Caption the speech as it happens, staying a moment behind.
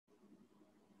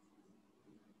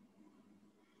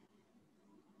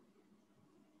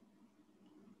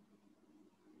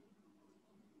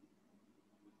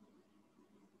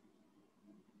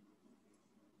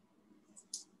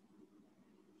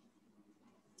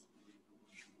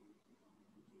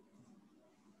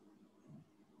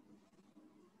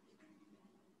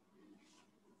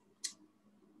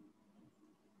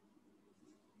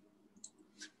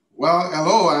Well,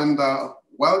 hello and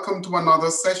welcome to another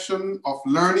session of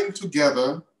Learning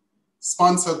Together,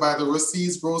 sponsored by the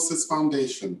Rassis Brosis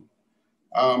Foundation.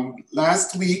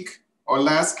 Last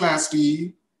class,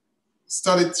 we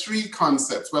studied three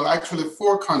concepts. Well, actually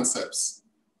four concepts.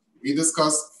 We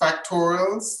discussed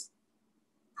factorials,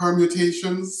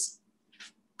 permutations,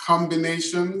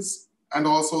 combinations, and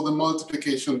also the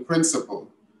multiplication principle.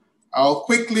 I'll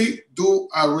quickly do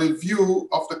a review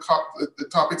of the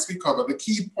topics we covered, the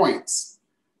key points.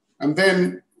 And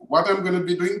then what I'm going to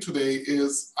be doing today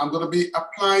is I'm going to be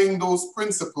applying those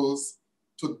principles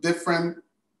to different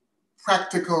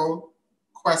practical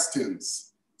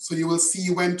questions. So you will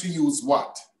see when to use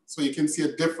what, so you can see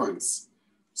a difference.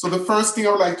 So the first thing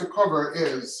I would like to cover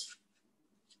is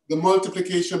the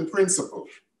multiplication principle.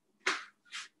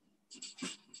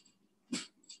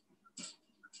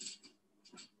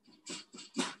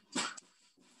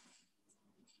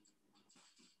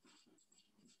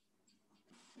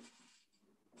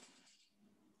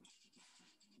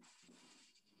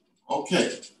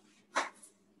 Okay.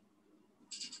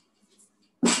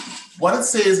 What it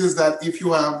says is that if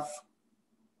you have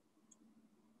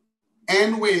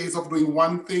n ways of doing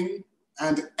one thing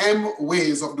and m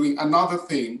ways of doing another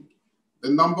thing, the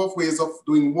number of ways of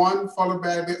doing one followed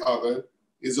by the other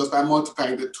is just by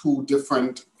multiplying the two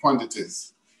different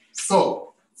quantities.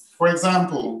 So, for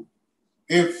example,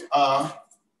 if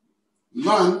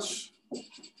lunch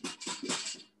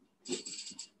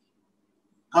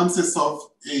consists of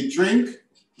a drink,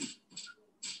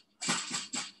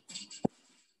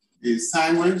 a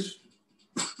sandwich,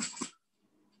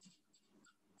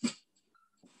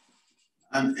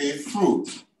 and a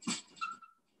fruit.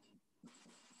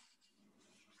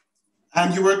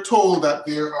 And you were told that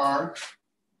there are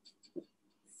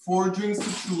 4 drinks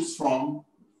to choose from,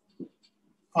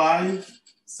 5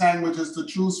 sandwiches to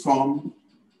choose from,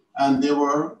 and there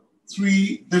were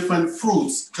 3 different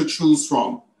fruits to choose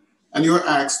from. And you were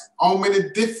asked, how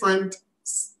many different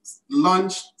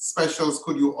lunch specials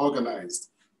could you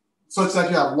organize? Such that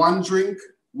you have 1 drink,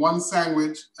 1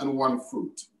 sandwich, and 1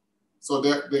 fruit. So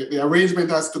the arrangement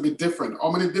has to be different.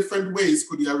 How many different ways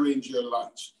could you arrange your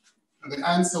lunch? And the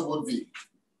answer would be,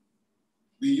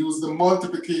 we use the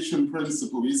multiplication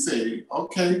principle. We say,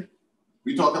 okay,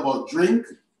 we talk about drink,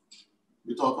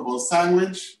 we talk about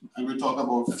sandwich, and we talk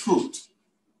about fruit.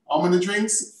 How many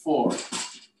drinks? 4.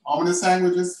 How many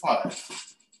sandwiches?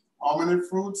 5. How many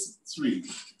fruits? 3.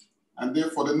 And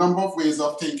therefore, the number of ways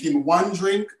of taking 1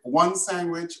 drink, 1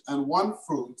 sandwich, and 1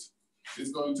 fruit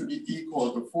is going to be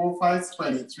equal to 4, 5,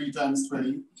 20, 3 times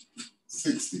 20,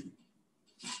 60.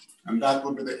 And that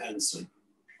would be the answer.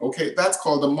 Okay, that's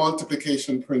called the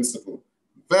multiplication principle.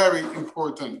 Very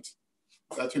important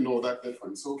that you know that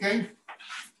difference, okay?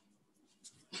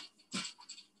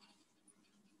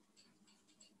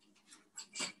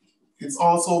 It's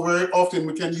also very often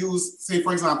we can use, say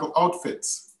for example,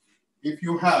 outfits. If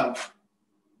you have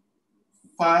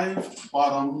 5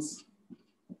 bottoms,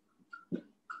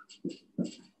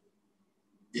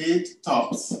 8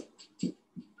 tops,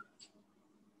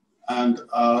 and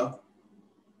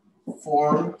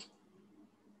 4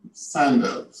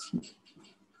 sandals.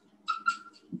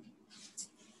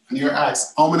 And you're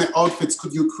asked, how many outfits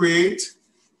could you create?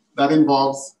 That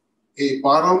involves a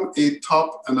bottom, a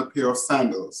top, and a pair of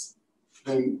sandals.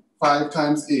 Then 5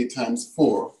 times 8 times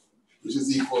 4, which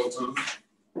is equal to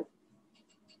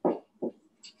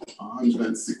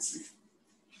 160.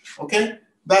 Okay,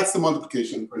 that's the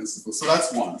multiplication principle. So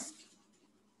that's 1.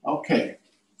 Okay.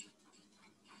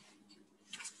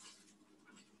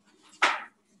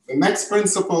 The next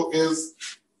principle is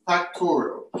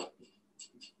factorial.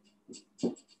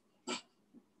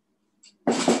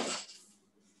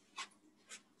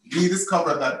 We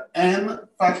discovered that n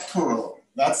factorial,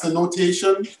 that's the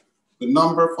notation, the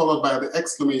number followed by the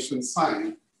exclamation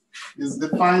sign, is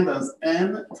defined as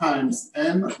n times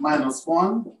n minus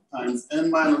 1 times n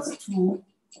minus 2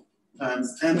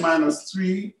 times n minus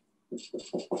 3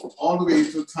 all the way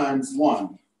to times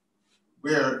 1,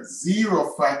 where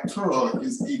 0 factorial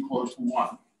is equal to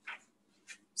 1.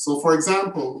 So for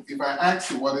example, if I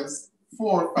ask you what is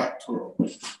 4 factorial,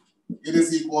 it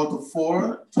is equal to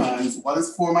 4 times, what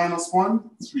is 4 minus 1?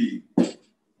 3.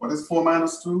 What is 4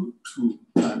 minus 2? 2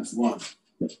 times 1.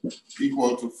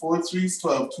 Equal to 4 3s,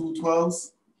 12, 2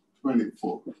 12s,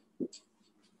 24.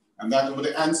 And that will be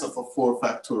the answer for 4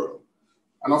 factorial.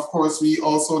 And of course, we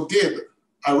also did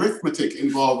arithmetic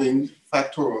involving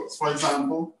factorials. For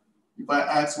example, if I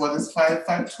ask what is 5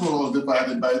 factorial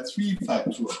divided by 3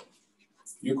 factorial,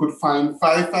 you could find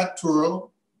 5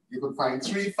 factorial, you could find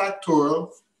 3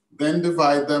 factorial, then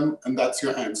divide them, and that's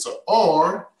your answer.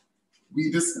 Or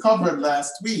we discovered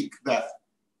last week that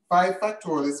 5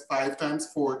 factorial is 5 times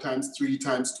 4 times 3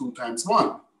 times 2 times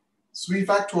 1. 3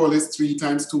 factorial is 3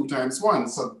 times 2 times 1.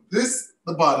 So this,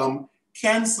 the bottom,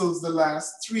 cancels the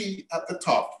last 3 at the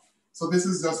top. So this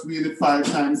is just really 5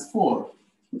 times 4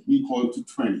 equal to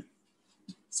 20.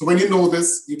 So when you know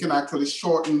this, you can actually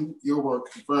shorten your work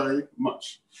very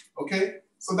much. Okay?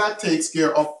 So that takes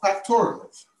care of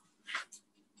factorials.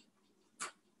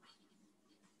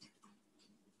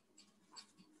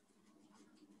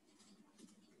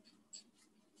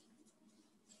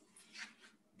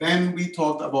 Then we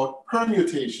talked about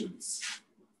permutations.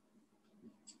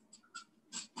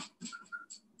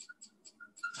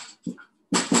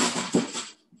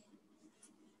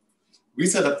 We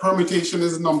said a permutation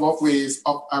is a number of ways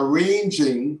of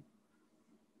arranging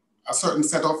a certain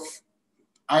set of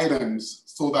items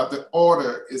so that the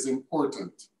order is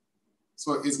important.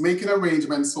 So it's making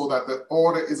arrangements so that the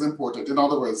order is important. In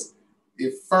other words,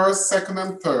 if first, second,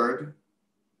 and third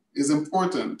is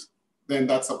important, then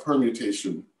that's a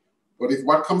permutation. But if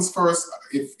what comes first,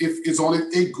 if it's only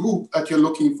a group that you're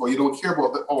looking for, you don't care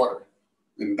about the order,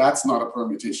 then that's not a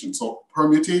permutation. So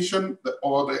permutation, the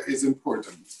order is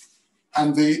important.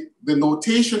 And the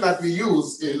notation that we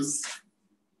use is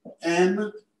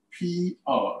NPR.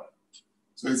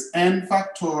 So it's N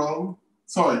factorial,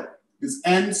 sorry, it's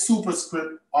N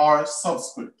superscript R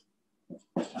subscript.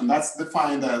 And that's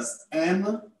defined as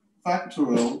N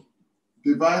factorial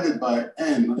divided by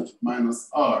N minus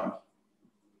R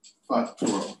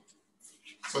factorial.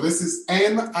 So this is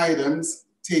N items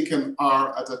taken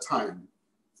R at a time.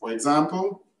 For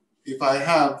example, if I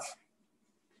have,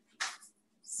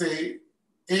 say,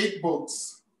 8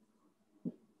 books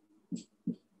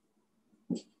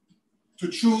to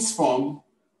choose from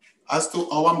as to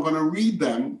how I'm going to read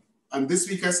them, and this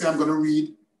week I say I'm going to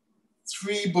read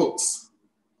 3 books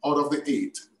out of the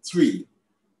 8, 3.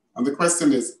 And the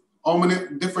question is, how many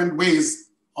different ways,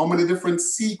 how many different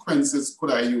sequences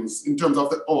could I use in terms of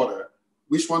the order?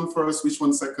 Which one first, which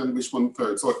one second, which one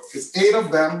third? So it's 8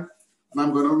 of them, and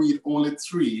I'm going to read only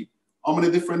 3. How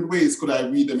many different ways could I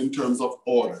read them in terms of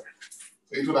order?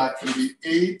 So it would actually be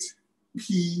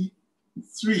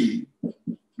 8p3,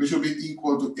 which will be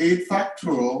equal to 8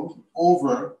 factorial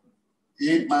over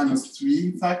 8 minus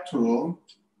 3 factorial.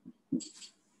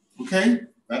 Okay,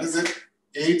 that is it.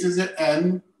 8 is your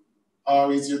n,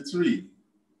 r is your 3.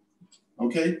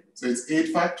 Okay, so it's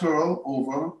 8 factorial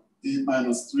over 8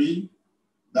 minus 3.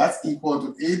 That's equal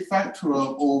to 8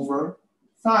 factorial over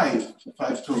 5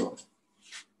 factorial.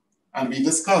 And we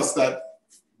discussed that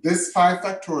this 5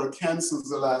 factorial cancels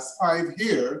the last 5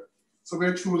 here. So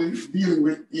we're truly dealing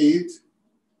with 8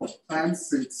 times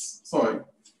 6, sorry,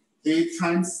 8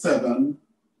 times 7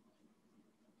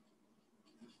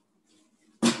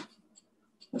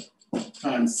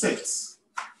 times 6.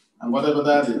 And whatever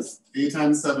that is, 8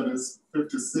 times 7 is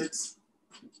 56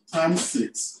 times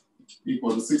 6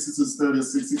 equal to 66 is 30,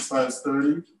 65 is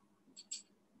 30.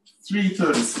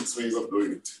 336 ways of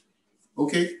doing it.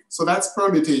 Okay, so that's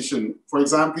permutation. For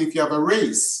example, if you have a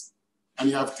race and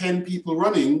you have 10 people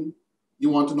running, you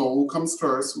want to know who comes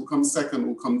first, who comes second,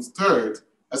 who comes third,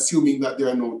 assuming that there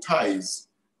are no ties.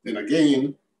 Then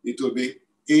again, it will be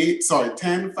 10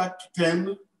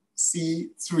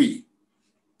 C3.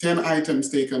 10 items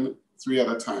taken 3 at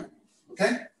a time,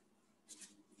 okay?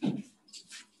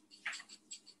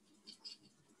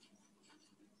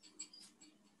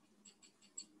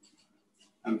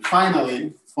 And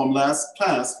finally, from last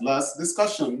class, last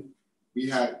discussion, we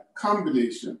had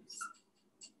combinations.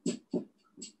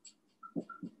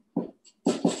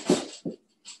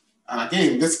 And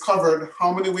again, this covered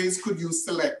how many ways could you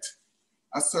select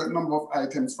a certain number of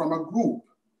items from a group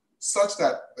such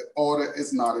that the order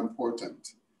is not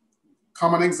important.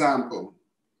 Common example,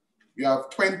 you have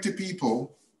 20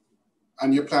 people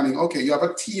and you're planning, okay, you have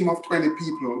a team of 20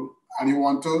 people and you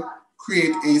want to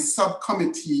create a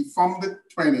subcommittee from the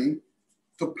 20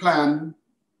 to plan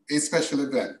a special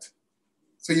event.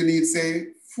 So you need,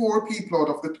 say, 4 people out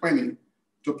of the 20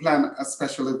 to plan a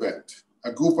special event,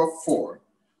 a group of 4.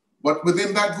 But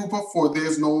within that group of 4,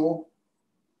 there's no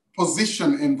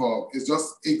position involved. It's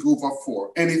just a group of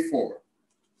 4, any 4.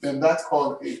 Then that's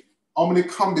called how many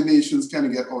combinations can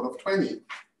you get out of 20?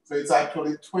 So it's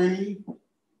actually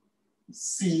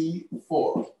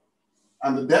 20C4.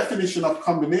 And the definition of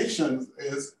combinations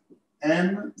is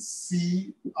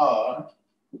NCR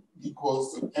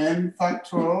equals to N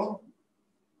factorial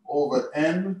over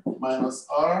N minus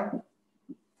R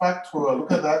factorial.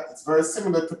 Look at that. It's very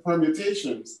similar to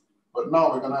permutations, but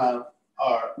now we're going to have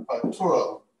R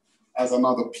factorial as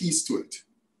another piece to it.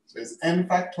 So it's n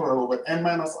factorial over n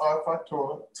minus r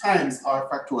factorial times r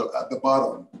factorial at the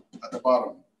bottom,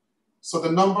 So the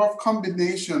number of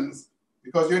combinations,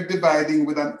 because you're dividing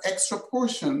with an extra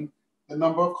portion, the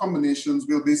number of combinations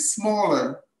will be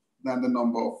smaller than the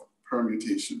number of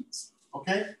permutations,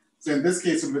 okay? So in this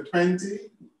case, it will be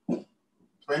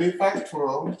 20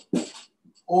 factorial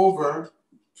over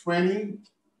 20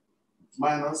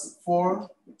 minus 4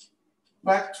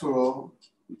 factorial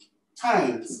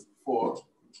times 4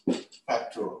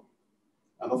 factorial.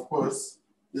 And of course,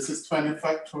 this is 20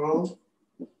 factorial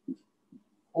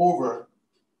over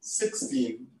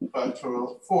 16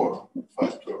 factorial 4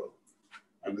 factorial.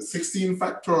 And the 16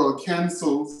 factorial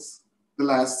cancels the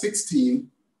last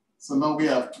 16. So now we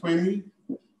have 20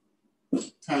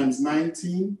 times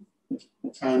 19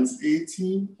 times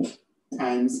 18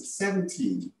 times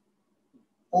 17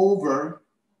 over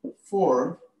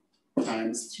 4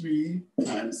 times 3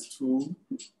 times 2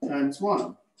 times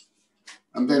 1.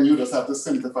 And then you just have to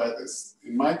simplify this.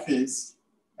 In my case,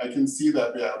 I can see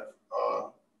that we have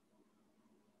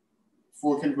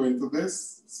 4 can go into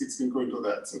this, 6 can go into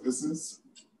that. So this is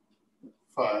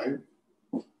 5,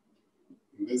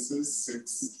 and this is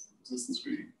 6, this is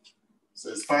 3. So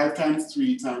it's 5 times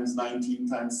 3 times 19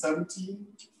 times 17.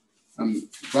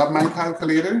 And grab my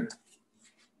calculator.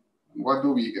 And what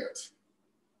do we get?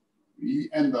 We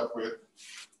end up with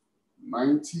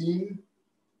 19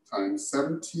 times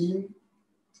 17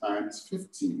 times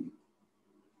 15.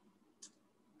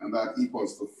 And that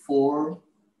equals to 4,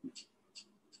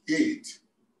 8,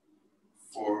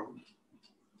 4,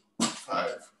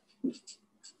 5.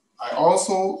 I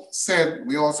also said,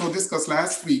 we also discussed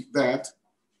last week that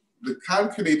the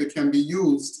calculator can be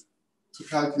used to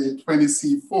calculate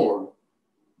 20C4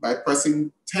 by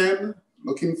pressing 10,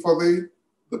 looking for the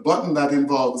button that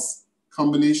involves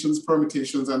combinations,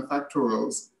 permutations, and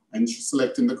factorials, and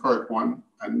selecting the correct one,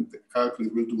 and the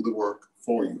calculator will do the work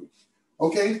for you.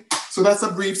 Okay, so that's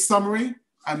a brief summary.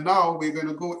 And now we're going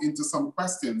to go into some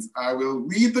questions. I will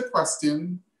read the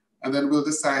question, and then we'll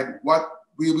decide what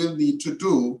we will need to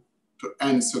do to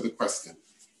answer the question.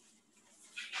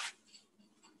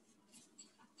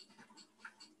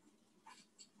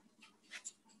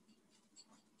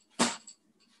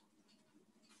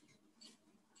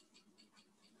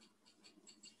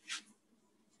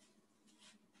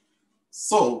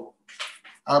 So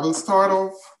I'll start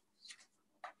off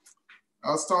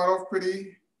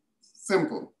pretty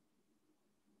simple.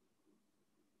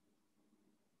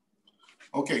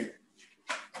 Okay,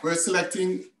 we're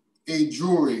selecting a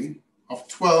jury of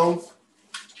 12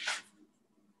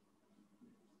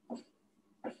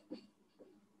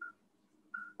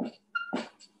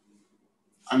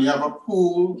 and you have a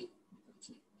pool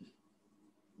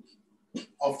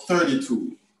of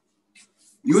 32.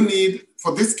 You need,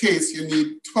 for this case, you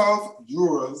need 12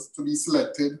 jurors to be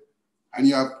selected and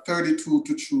you have 32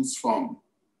 to choose from.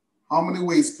 How many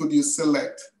ways could you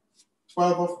select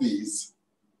 12 of these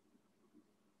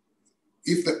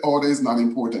if the order is not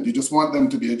important? You just want them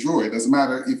to be a jury. It doesn't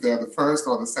matter if they're the first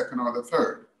or the second or the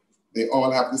third. They all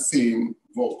have the same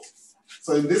vote.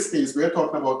 So in this case, we're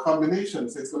talking about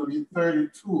combinations. It's going to be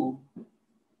 32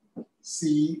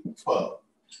 C12.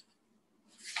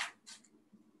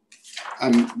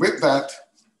 And with that,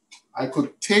 I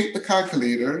could take the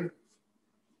calculator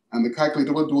and the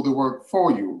calculator will do the work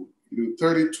for you. You do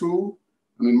 32,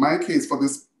 and in my case for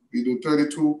this, we do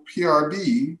 32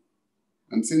 PRB.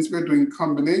 And since we're doing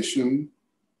combination,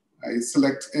 I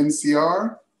select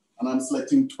NCR, and I'm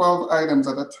selecting 12 items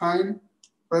at a time,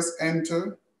 press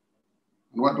enter,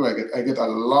 and what do I get? I get a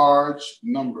large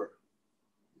number.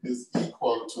 Is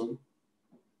equal to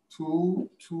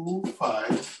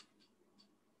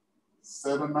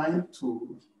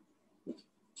 225,792,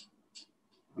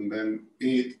 and then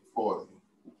 840.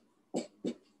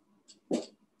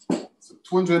 So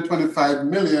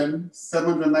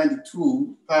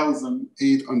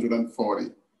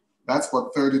 225,792,840. That's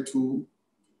what 32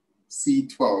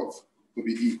 C12 will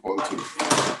be equal to.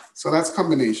 So that's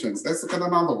combinations. Let's look at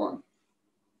another one.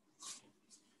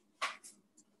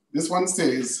 This one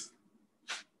says,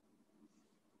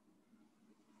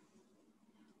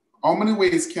 how many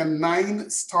ways can 9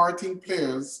 starting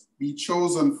players be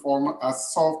chosen from a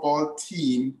softball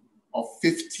team of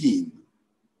 15?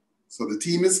 So the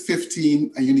team is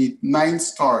 15 and you need 9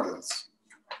 starters.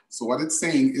 So what it's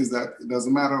saying is that it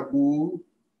doesn't matter who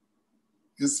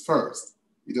is first.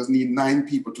 You just need 9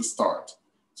 people to start.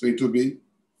 So it will be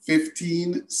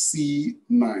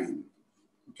 15C9,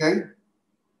 okay?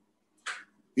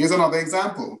 Here's another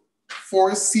example.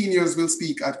 4 seniors will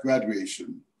speak at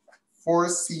graduation. 4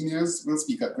 seniors will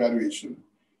speak at graduation.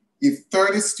 If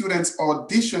 30 students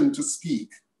audition to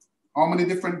speak, how many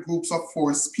different groups of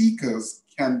 4 speakers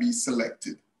can be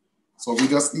selected? So we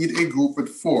just need a group with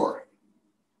 4.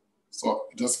 So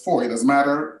just 4, it doesn't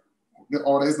matter. The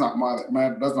order is not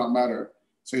matter, does not matter.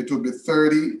 So it would be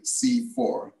 30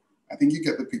 C4. I think you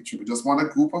get the picture. We just want a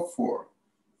group of 4.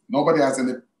 Nobody has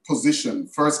any position.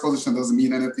 First position doesn't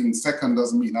mean anything. Second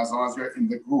doesn't mean, as long as you're in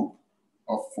the group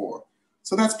of 4.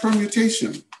 So that's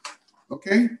permutation,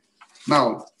 okay?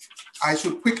 Now, I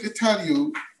should quickly tell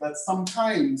you that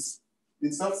sometimes,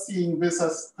 instead of seeing this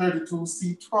as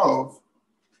 32C12,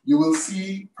 you will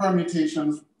see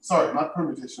permutations, sorry, not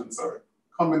permutations, sorry,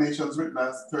 combinations written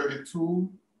as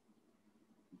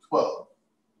 3212.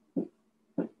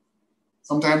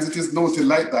 Sometimes it is noted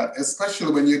like that,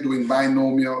 especially when you're doing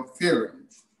binomial theorem.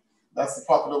 That's the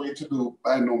popular way to do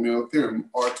binomial theorem,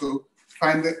 or to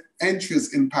find the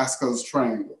entries in Pascal's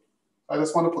triangle. I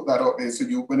just want to put that out there so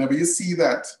you, whenever you see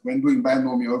that when doing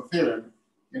binomial theorem,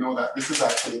 you know that this is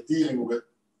actually dealing with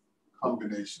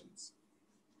combinations.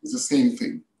 It's the same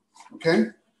thing,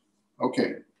 okay?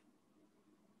 Okay.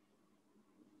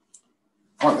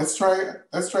 All right, let's try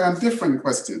a different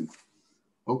question.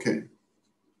 Okay.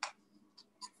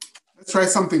 Let's try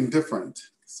something different,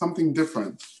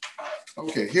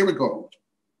 Okay, here we go.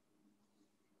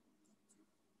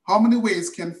 How many ways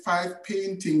can 5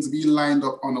 paintings be lined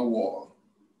up on a wall?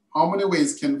 How many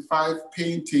ways can 5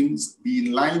 paintings be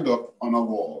lined up on a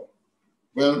wall?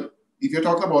 Well, if you're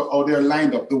talking about how they're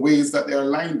lined up, the ways that they're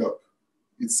lined up,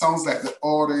 it sounds like the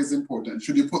order is important.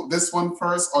 Should you put this one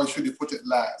first or should you put it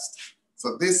last?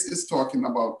 So this is talking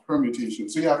about permutation.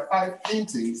 So you have 5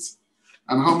 paintings,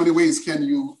 and how many ways can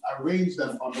you arrange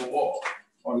them on the wall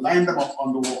or line them up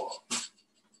on the wall?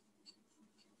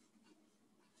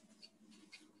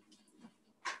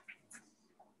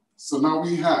 So now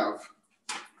we have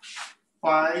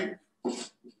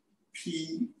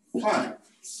 5P5.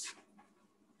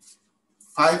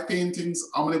 5 paintings,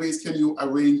 how many ways can you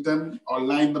arrange them or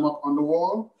line them up on the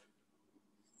wall?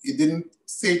 It didn't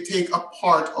say take a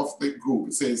part of the group.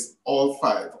 It says all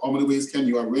 5. How many ways can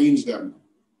you arrange them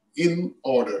in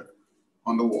order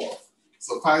on the wall?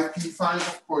 So 5P5,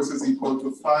 of course, is equal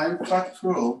to 5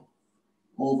 factorial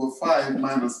over 5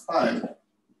 minus 5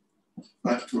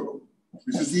 factorial,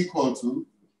 which is equal to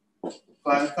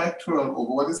 5 factorial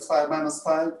over, what is 5 minus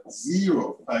 5?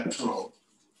 0 factorial.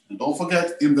 And don't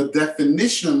forget, in the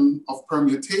definition of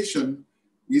permutation,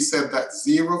 we said that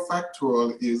 0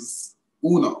 factorial is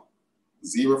uno.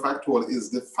 0 factorial is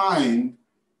defined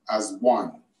as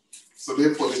 1. So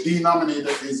therefore, the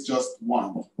denominator is just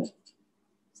 1. So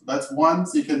that's 1,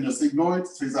 so you can just ignore it.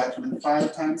 So it's actually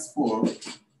 5 times 4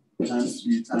 times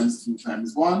 3 times 2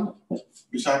 times 1,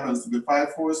 which happens to be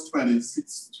 5 4 is 20,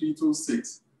 6 3 2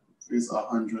 6 is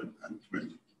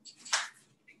 120.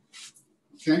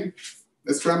 Okay,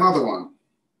 let's try another one.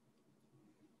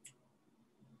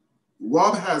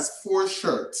 Rob has 4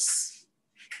 shirts.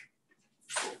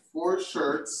 So 4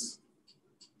 shirts,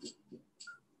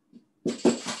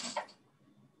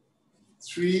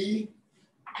 3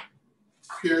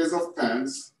 pairs of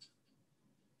pants,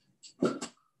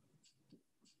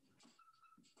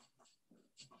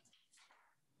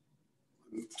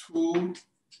 2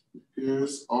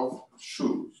 pairs of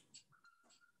shoes.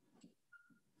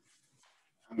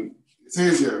 And it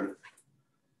says here,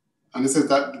 and it says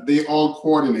that they all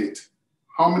coordinate.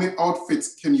 How many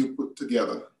outfits can you put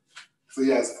together? So he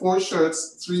has 4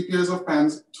 shirts, 3 pairs of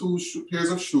pants, 2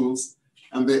 pairs of shoes,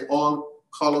 and they all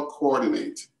color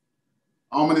coordinate.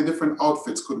 How many different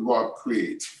outfits could Rob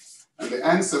create? And the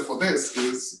answer for this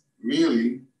is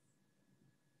really,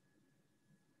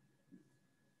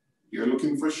 you're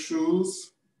looking for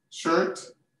shoes, shirt,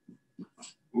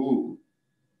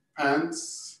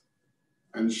 pants,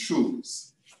 and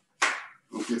shoes.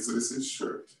 Okay, so this is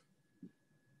shirt.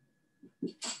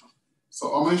 So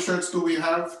how many shirts do we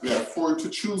have? We have 4 to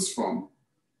choose from.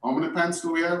 How many pants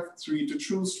do we have? 3 to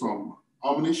choose from.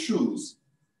 How many shoes?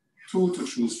 2 to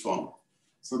choose from.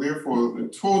 So therefore, the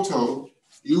total,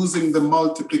 using the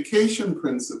multiplication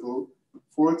principle,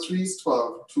 4 3s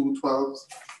 12, 2 12s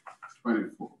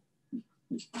 24.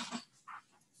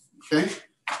 Okay?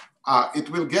 It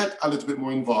will get a little bit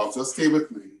more involved. Just stay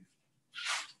with me.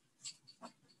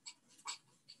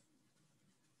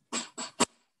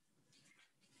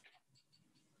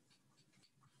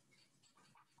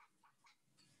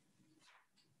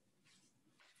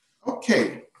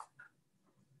 Okay.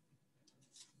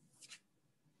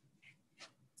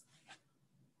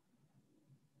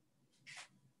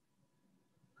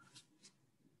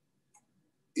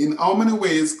 In how many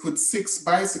ways could 6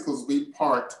 bicycles be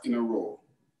parked in a row?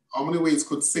 How many ways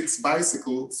could 6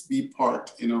 bicycles be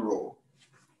parked in a row?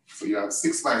 So you have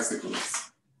 6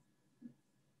 bicycles.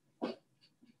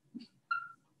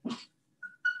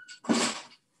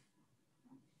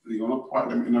 part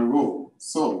them in a row.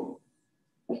 So,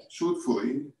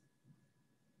 truthfully,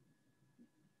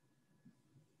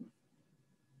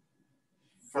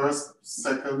 first,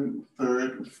 second,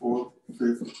 third, fourth,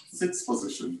 fifth, sixth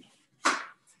position.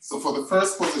 So for the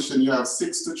first position, you have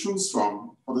 6 to choose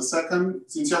from. For the second,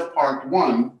 since you have part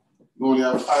 1, you only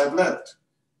have 5 left.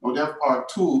 Now you have part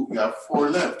 2, you have 4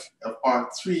 left. You have part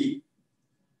 3,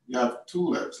 you have 2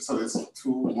 left. So it's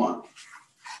 2, 1.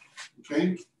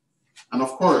 Okay? And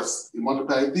of course, you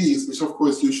multiply these, which of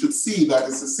course you should see that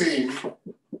it's the same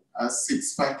as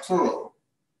 6 factorial,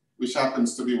 which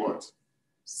happens to be what?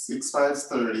 6 5s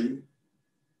 30.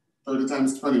 30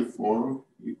 times 24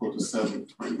 equal to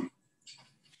 720.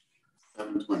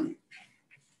 720.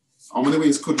 How many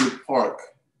ways could you park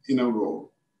in a row?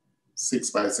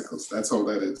 6 bicycles. That's all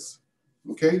that is.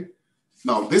 Okay?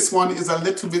 Now, this one is a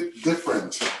little bit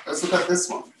different. Let's look at this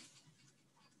one.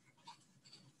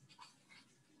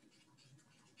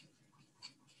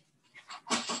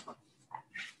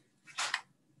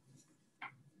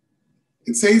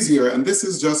 It says here, and this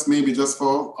is just maybe just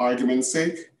for argument's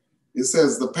sake, it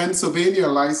says the Pennsylvania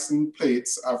license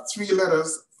plates have 3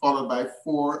 letters followed by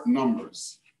 4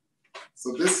 numbers.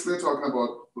 So this we're talking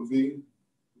about the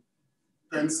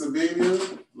Pennsylvania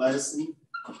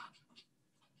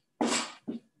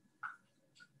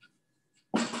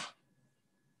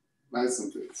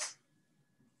license plates.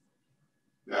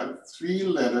 They have 3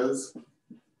 letters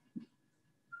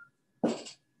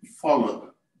followed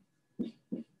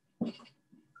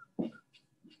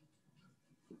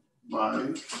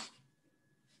by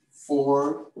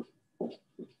 4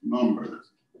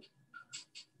 numbers.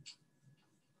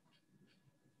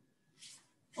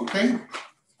 Okay?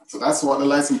 So that's what the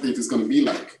license plate is going to be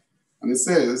like. And it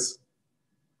says,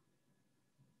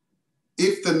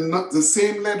 if the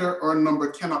same letter or number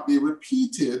cannot be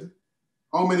repeated,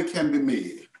 how many can be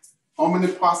made? How many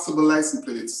possible license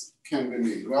plates can be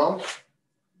made? Well,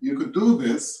 you could do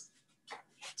this.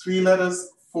 3 letters,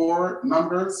 4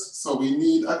 numbers. So we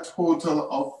need a total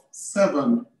of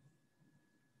 7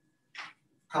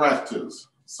 characters.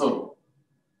 So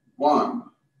 1,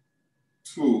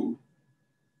 2,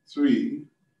 3,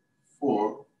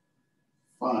 4,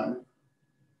 5,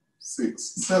 6,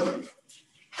 7.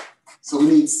 So we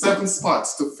need 7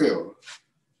 spots to fill.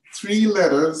 3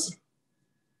 letters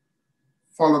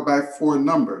followed by 4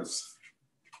 numbers.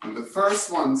 And the first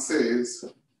one says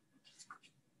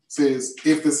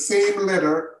if the same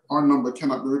letter or number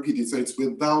cannot be repeated, so it's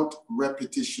without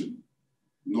repetition.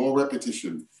 No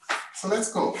repetition. So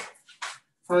let's go.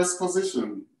 First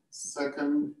position,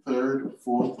 second, third,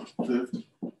 fourth, fifth,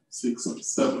 6th,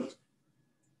 7th.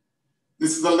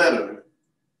 This is a letter.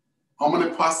 How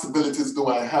many possibilities do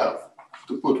I have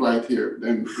to put right here?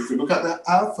 Then if you look at the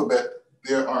alphabet,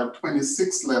 there are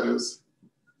 26 letters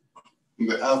in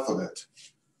the alphabet.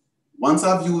 Once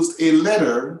I've used a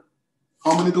letter,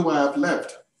 how many do I have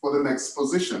left for the next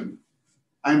position?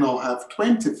 I now have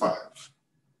 25.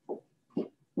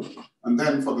 And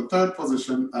then for the third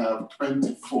position, I have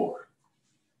 24.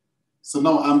 So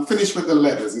now I'm finished with the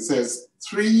letters. It says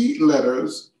 3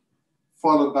 letters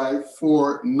followed by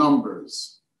 4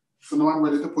 numbers. So now I'm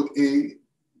ready to put a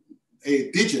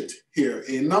digit here,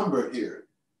 a number here.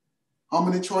 How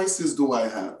many choices do I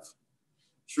have?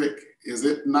 Trick, is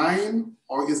it 9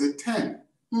 or is it 10?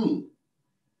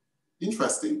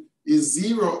 Interesting. Is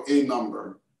 0 a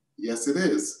number? Yes, it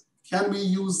is. Can we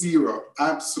use 0?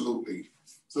 Absolutely.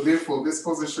 So therefore, this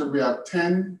position, we have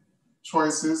 10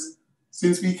 choices.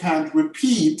 Since we can't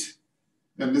repeat,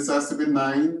 then this has to be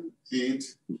 9,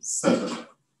 8, 7.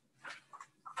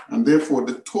 And therefore,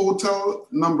 the total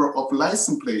number of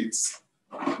license plates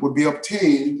would be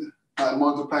obtained by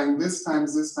multiplying this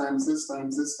times this times this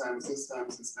times this times this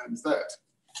times this times that.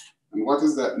 And what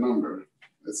is that number?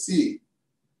 Let's see.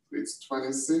 It's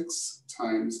 26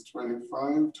 times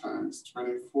 25 times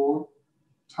 24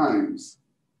 times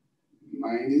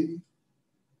 90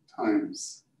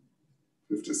 times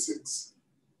 56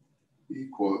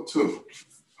 equal to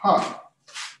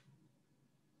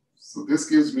So this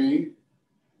gives me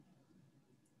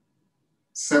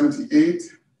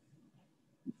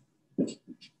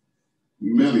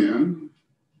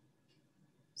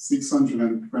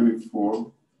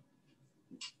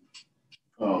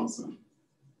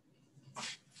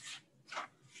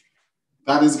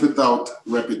That is without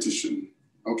repetition,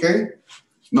 okay?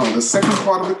 Now, the second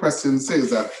part of the question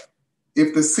says that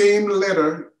if the same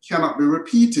letter cannot be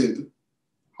repeated,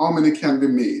 how many can be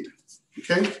made,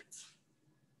 okay?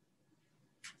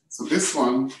 So this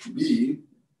one, B,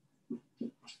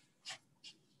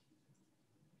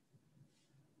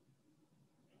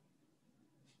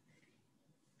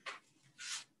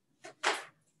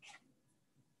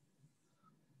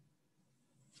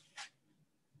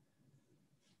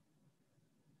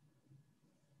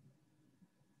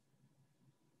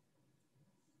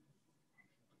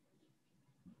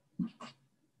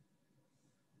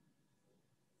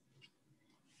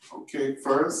 Okay,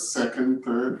 first, second,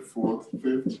 third, fourth,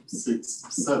 fifth,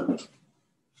 sixth, seventh.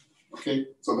 Okay,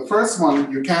 so the first one,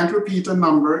 you can't repeat a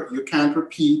number, you can't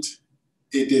repeat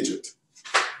a digit.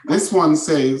 This one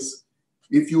says,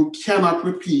 if you cannot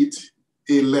repeat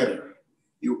a letter,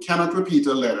 you cannot repeat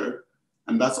a letter,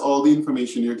 and that's all the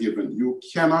information you're given. You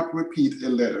cannot repeat a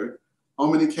letter. How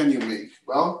many can you make?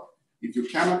 Well, if you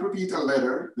cannot repeat a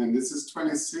letter, then this is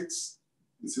 26,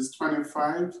 this is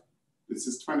 25, this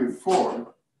is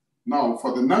 24. Now,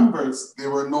 for the numbers,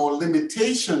 there were no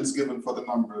limitations given for the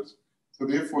numbers. So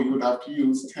therefore, you would have to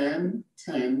use 10,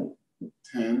 10,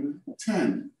 10,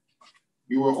 10.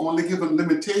 You were only given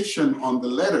limitation on the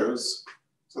letters.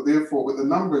 So therefore, with the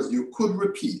numbers, you could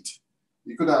repeat.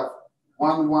 You could have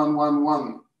 1, 1, 1,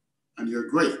 1, and you're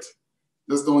great.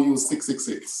 Just don't use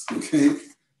 666, okay?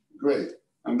 Great.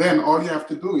 And then all you have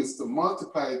to do is to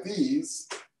multiply these,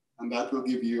 and that will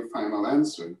give you your final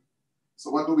answer. So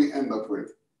what do we end up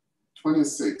with?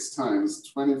 26 times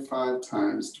 25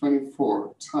 times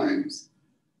 24 times,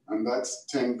 and that's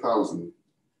 10,000.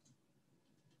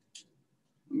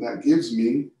 And that gives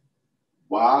me,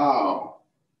 wow,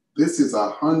 this is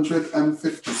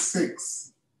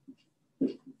 156.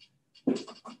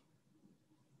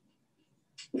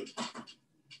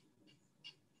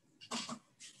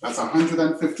 That's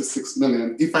 156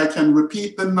 million. If I can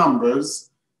repeat the numbers,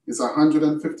 it's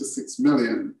 156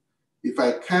 million. If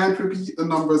I can't repeat the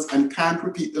numbers and can't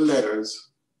repeat the letters,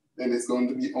 then it's going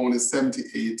to be only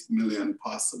 78 million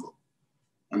possible.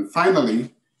 And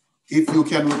finally, if you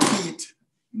can repeat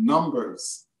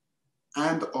numbers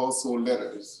and also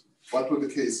letters, what would the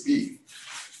case be?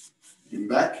 In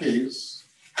that case,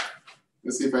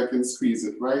 let's see if I can squeeze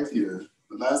it right here.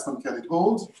 The last one, can it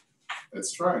hold?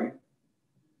 Let's try.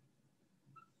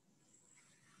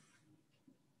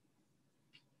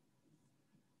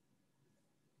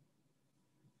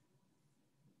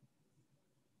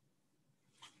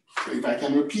 So if I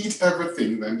can repeat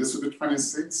everything, then this would be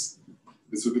 26,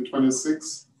 this would be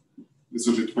 26, this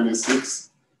would be 26,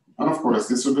 and of course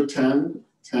this would be 10,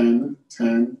 10,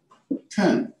 10,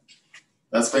 10.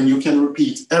 That's when you can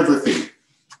repeat everything.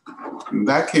 In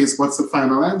that case, what's the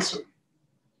final answer?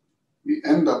 We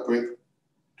end up with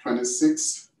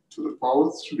 26 to the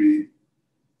power 3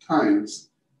 times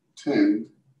 10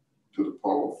 to the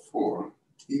power 4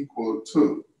 equal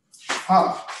to,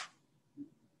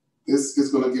 this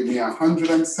is going to give me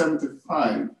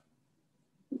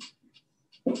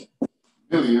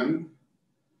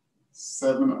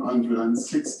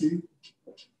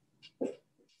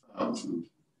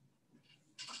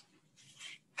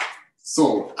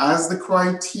So as the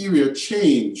criteria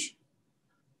change,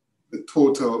 the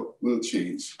total will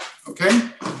change. Okay?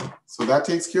 So that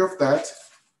takes care of that.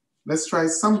 Let's try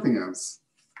something else.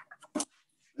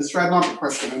 Let's try another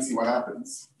question and see what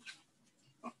happens.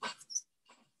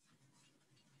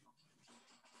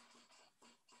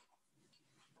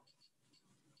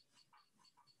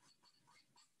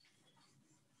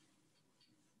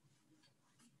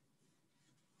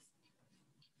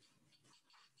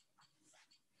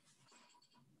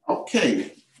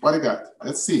 Okay, what I got?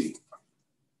 Let's see.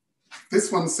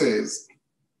 This one says,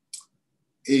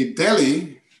 a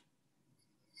deli,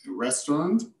 a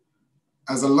restaurant,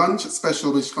 has a lunch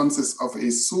special which consists of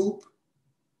a soup,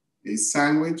 a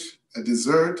sandwich, a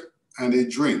dessert, and a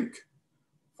drink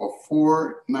for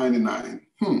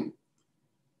 $4.99.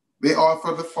 They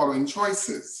offer the following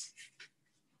choices: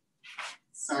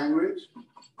 sandwich,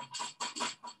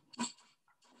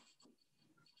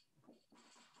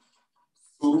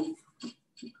 soup,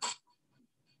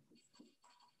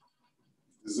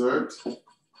 dessert,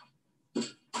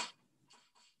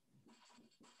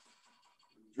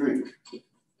 drink.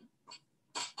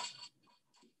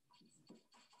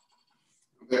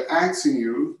 They're asking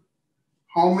you,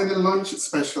 how many lunch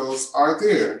specials are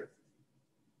there?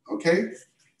 Okay,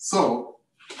 so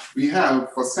we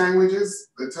have, for sandwiches,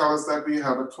 they tell us that we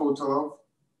have a total of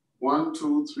 1,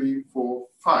 2, 3, 4,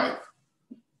 5.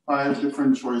 5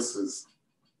 different choices.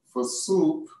 For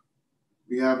soup,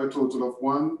 we have a total of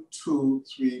 1, 2,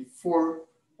 3, 4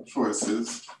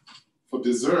 choices. For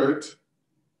dessert,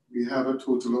 we have a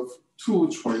total of 2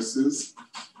 choices.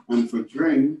 And for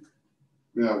drink,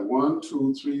 we have 1,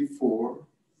 2, 3, 4,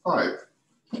 5.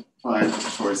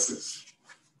 5 choices.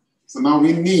 So now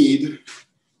we need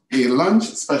a lunch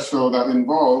special that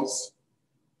involves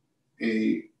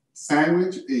a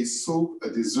sandwich, a soup, a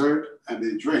dessert, and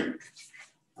a drink.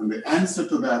 And the answer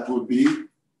to that would be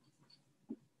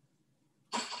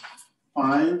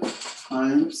 5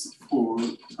 times 4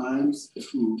 times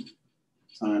 2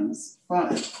 times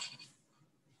 5.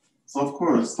 So of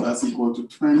course, that's equal to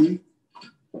 20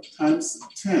 times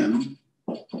 10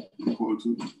 equal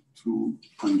to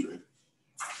 200.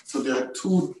 So there are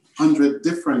 200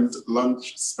 different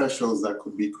lunch specials that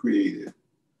could be created,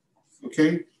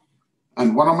 okay?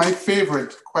 And one of my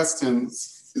favorite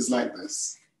questions is like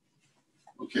this,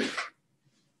 okay?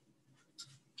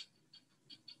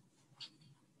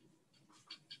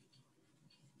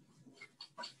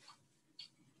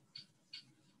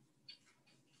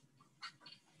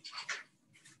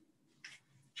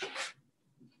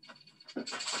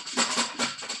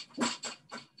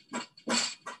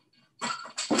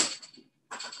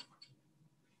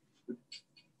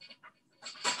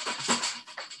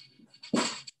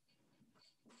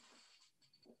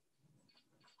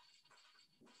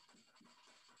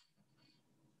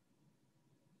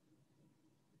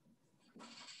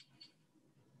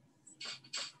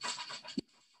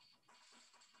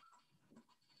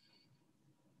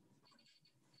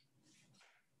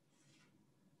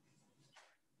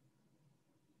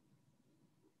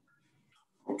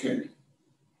 Okay.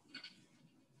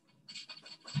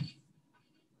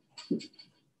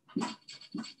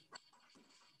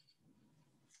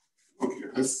 Okay,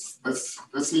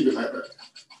 let's leave it like that.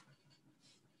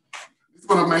 It's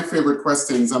one of my favorite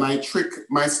questions, and I trick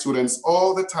my students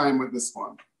all the time with this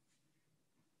one.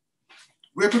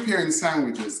 We're preparing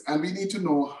sandwiches, and we need to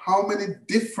know how many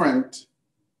different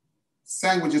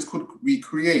sandwiches could we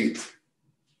create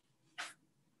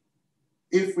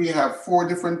if we have 4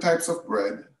 different types of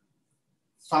bread,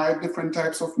 5 different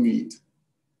types of meat,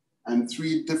 and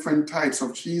 3 different types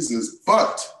of cheeses,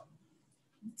 but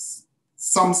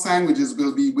some sandwiches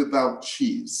will be without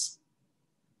cheese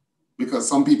because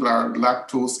some people are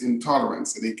lactose intolerant,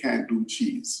 so they can't do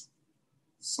cheese.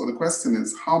 So the question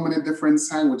is, how many different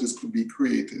sandwiches could be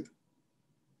created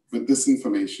with this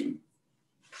information?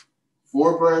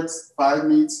 4 breads, 5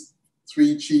 meats,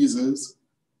 3 cheeses,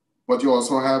 but you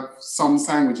also have some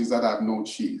sandwiches that have no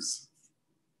cheese.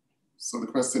 So the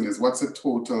question is, what's the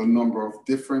total number of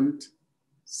different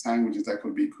sandwiches that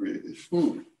could be created?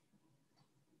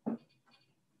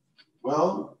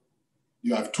 Well,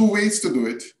 you have 2 ways to do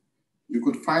it. You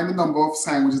could find the number of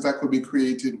sandwiches that could be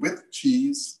created with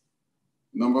cheese,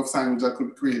 number of sandwiches that could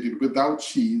be created without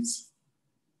cheese,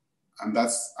 and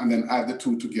then add the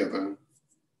 2 together.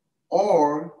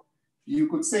 Or you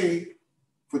could say,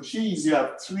 for cheese, you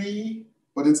have 3,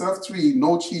 but instead of 3,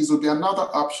 no cheese would be another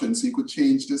option, so you could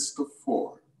change this to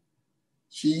 4.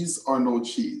 Cheese or no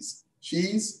cheese.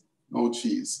 Cheese, no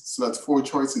cheese. So that's 4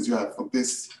 choices you have for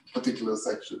this particular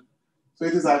section. So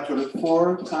it is actually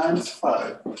 4 times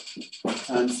 5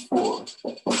 times 4.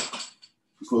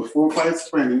 So 4 5 is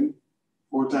 20.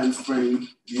 4 times 20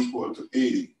 equal to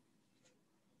 80.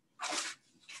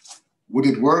 Would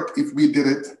it work if we did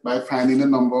it by finding the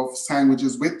number of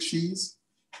sandwiches with cheese?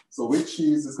 So with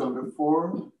cheese is going to be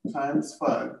 4 times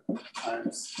 5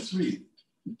 times 3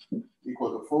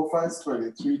 equal to 4 5 is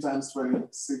 20. 3 times 20,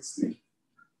 60.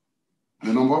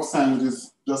 The number of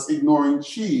sandwiches, just ignoring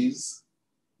cheese,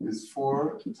 is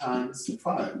 4 times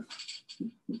 5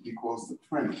 equals to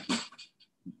 20.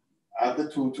 Add the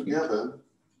 2 together,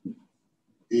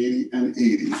 80 and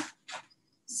 80,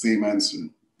 same answer,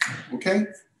 okay?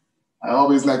 I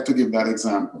always like to give that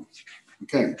example,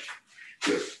 okay?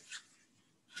 Good.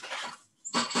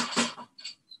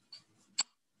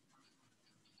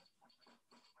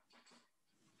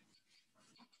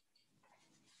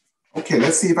 Okay,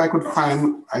 let's see if I could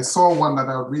find, I saw one that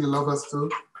I would really love us to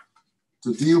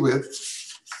deal with.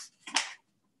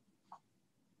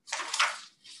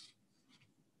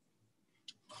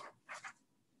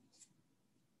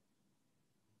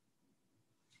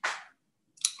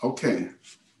 Okay.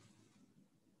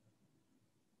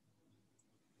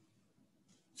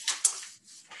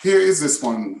 Here is this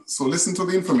one. So listen to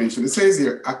the information. It says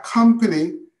here, a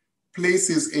company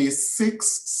places a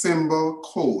 6-symbol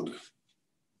code.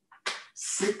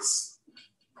 6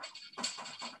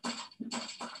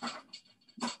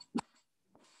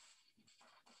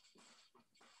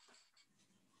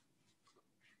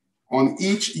 on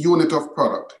each unit of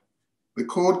product. The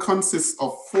code consists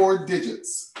of 4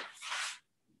 digits.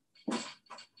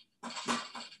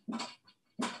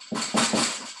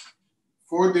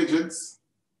 Four digits.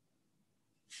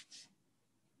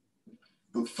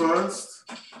 The first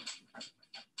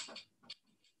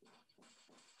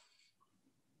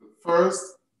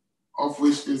of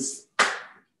which is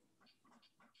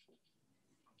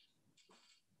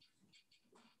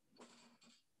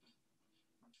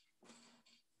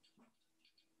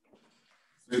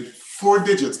with 4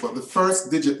 digits, but the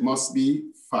first digit must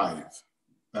be 5.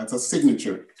 That's a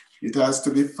signature. It has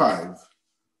to be 5,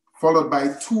 followed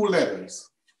by 2 letters.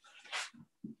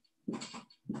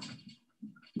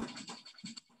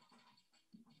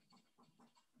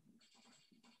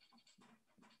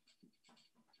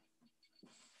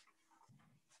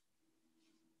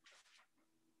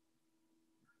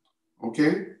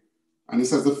 Okay? And it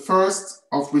says the first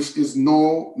of which is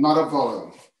not a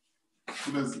vowel.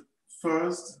 So there's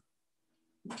first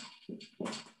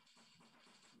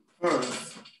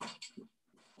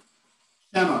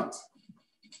cannot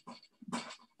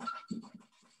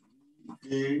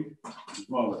be a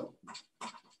vowel.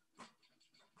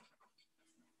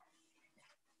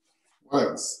 What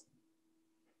else?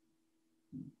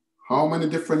 How many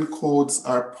different codes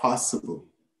are possible?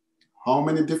 How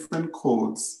many different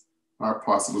codes are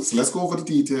possible? So let's go over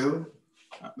the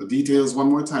details one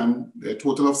more time. There are a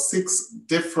total of 6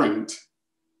 different,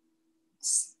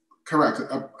 correct.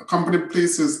 A company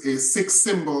places a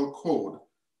 6-symbol code.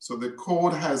 So the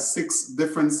code has 6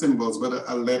 different symbols, whether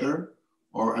a letter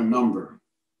or a number.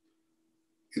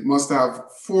 It must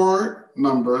have 4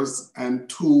 numbers and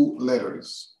 2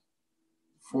 letters.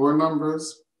 4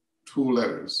 numbers, 2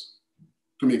 letters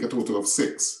to make a total of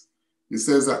 6. It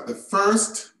says that the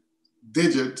first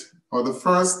digit or the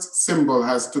first symbol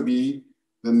has to be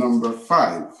the number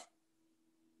 5.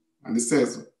 And it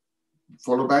says,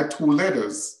 followed by 2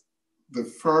 letters, the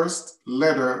first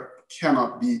letter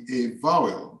cannot be a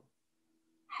vowel.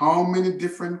 How many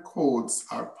different codes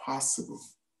are possible?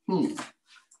 I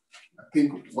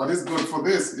think what is good for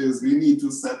this is we need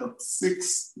to set up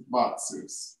 6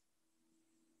 boxes,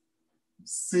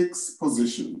 6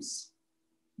 positions.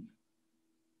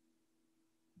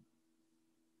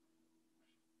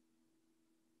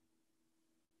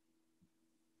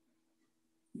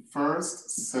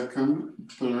 First, second,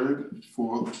 third,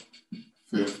 fourth,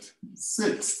 fifth,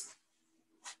 sixth.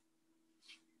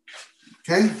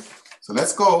 Okay, so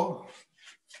let's go.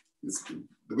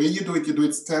 The way you do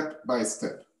it step by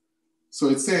step. So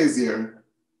it says here,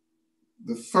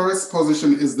 the first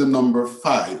position is the number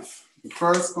 5. The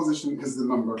first position is the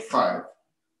number 5.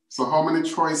 So how many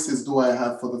choices do I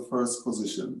have for the first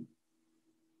position?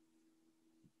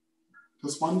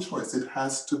 Just one choice. It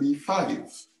has to be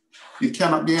 5. It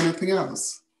cannot be anything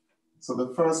else. So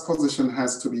the first position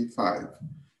has to be 5.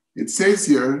 It says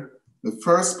here, the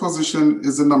first position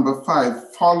is the number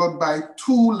 5, followed by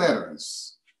 2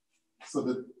 letters.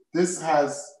 So this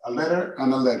has a letter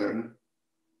and a letter,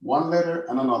 1 letter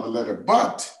and another letter.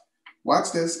 But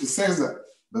watch this, it says that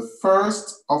the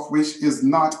first of which is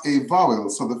not a vowel.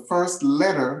 So the first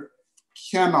letter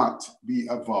cannot be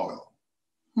a vowel.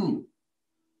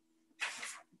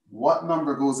 What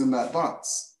number goes in that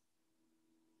box?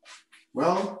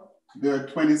 Well, there are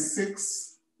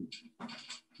 26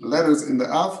 letters in the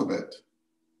alphabet.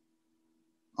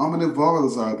 How many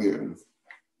vowels are there?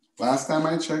 Last time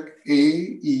I checked, A,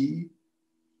 E,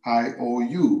 I, O,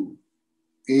 U.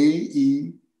 A,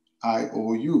 E, I,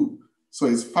 O, U. So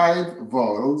it's 5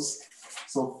 vowels.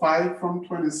 So 5 from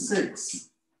 26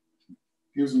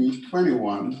 gives me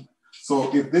 21.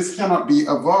 So if this cannot be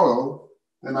a vowel,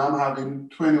 then I'm having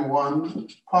 21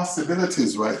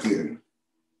 possibilities right there.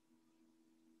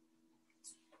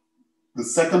 The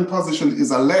second position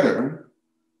is a letter.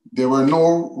 There were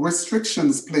no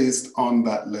restrictions placed on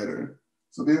that letter.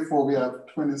 So therefore we have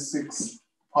 26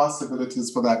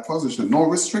 possibilities for that position, no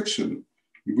restriction.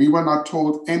 We were not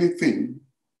told anything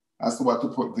as to what to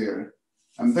put there.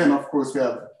 And then of course we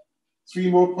have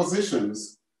 3 more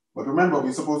positions, but remember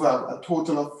we're supposed to have a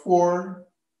total of 4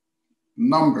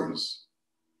 numbers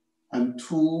and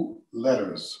 2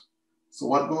 letters. So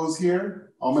what goes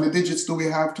here? How many digits do we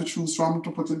have to choose from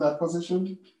to put in that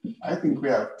position? I think we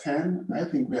have 10. I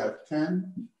think we have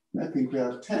 10. I think we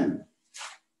have 10.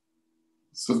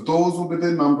 So those will be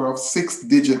the number of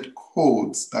 6-digit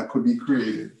codes that could be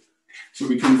created. So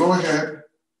we can go ahead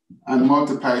and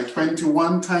multiply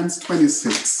 21 times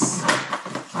 26.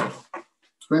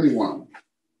 21.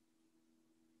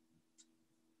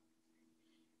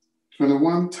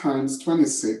 21 times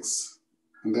 26.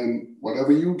 And then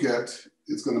whatever you get,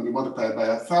 it's going to be multiplied by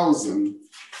 1,000.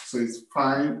 So it's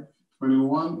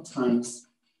 521 times,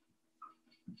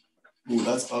 oh,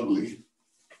 that's ugly.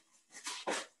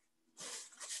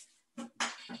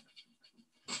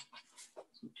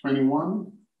 So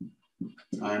 21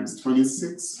 times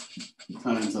 26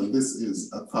 times, and this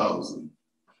is 1,000.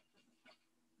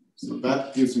 So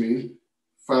that gives me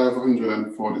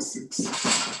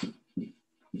 546.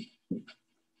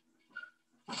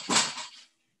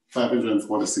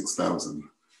 546,000.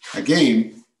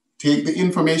 Again, take the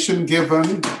information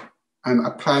given and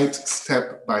apply it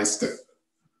step by step.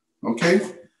 Okay,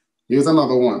 here's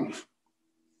another one.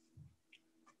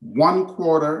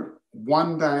 1/4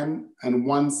 one dime and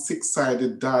one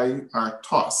six-sided die are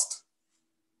tossed.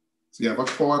 So you have a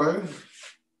quarter,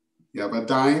 you have a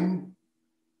dime,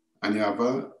 and you have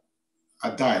a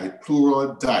die,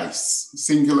 plural dice,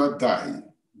 singular die,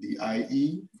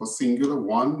 D-I-E for singular,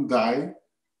 one die,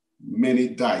 many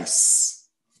dice.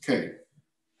 Okay,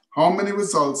 how many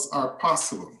results are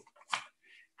possible?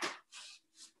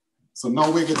 So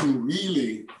now we're getting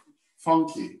really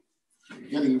funky,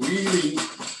 getting really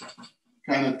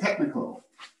kind of technical.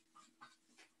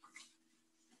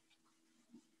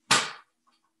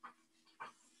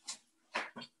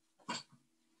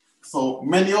 So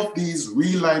many of these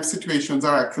real life situations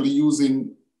are actually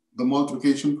using the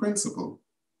multiplication principle.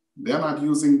 They're not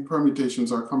using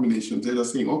permutations or combinations. They're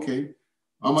just saying, okay,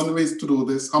 how many ways to do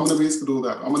this? How many ways to do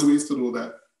that? How many ways to do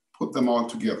that? Put them all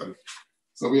together.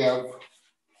 So we have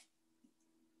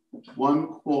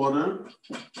 1/4,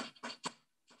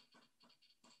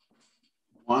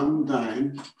 1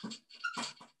 dime,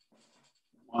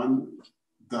 1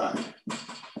 die.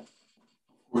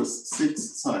 Of course,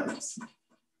 6 sides.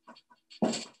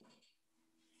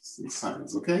 6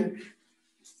 sides, okay?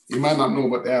 You might not know,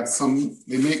 but they have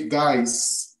they make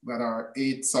dice that are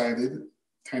 8-sided,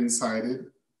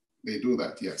 10-sided. They do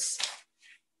that, yes.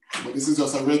 But this is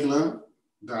just a regular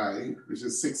die, which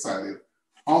is 6-sided.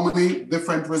 How many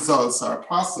different results are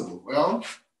possible? Well,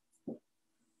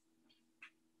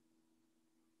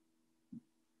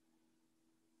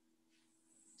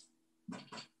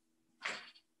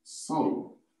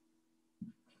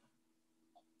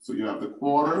 so you have the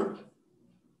quarter,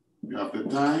 you have the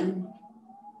dime,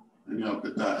 and you have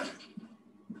the die.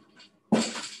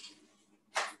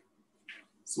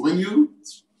 So when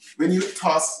you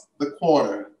toss the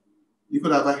quarter, you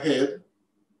could have a head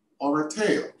or a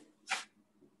tail.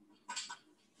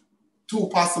 2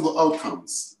 possible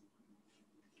outcomes.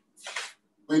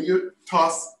 When you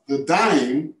toss the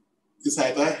dime, it's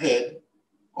either a head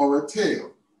or a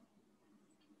tail.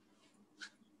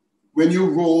 When you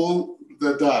roll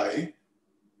the die,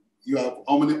 you have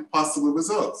how many possible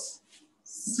results?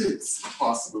 6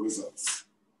 possible results.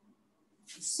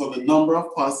 So the number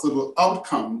of possible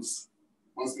outcomes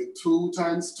must be 2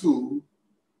 times 2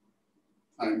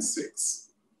 times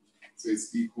 6. So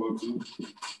it's equal to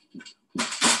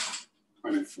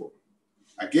 24.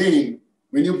 Again,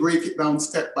 when you break it down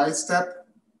step by step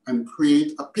and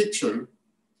create a picture,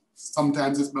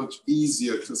 sometimes it's much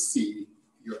easier to see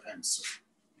your answer.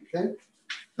 Okay?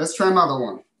 Let's try another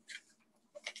one.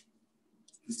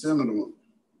 Let's try another one.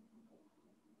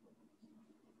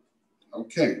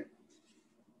 Okay.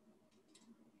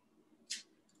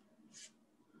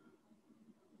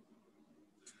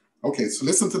 Okay, so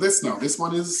listen to this now. This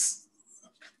one is,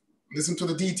 listen to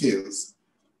the details.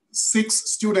 6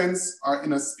 students are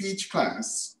in a speech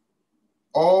class.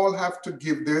 All have to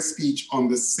give their speech on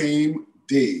the same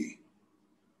day.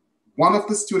 One of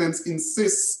the students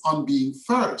insists on being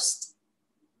first.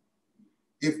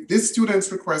 If this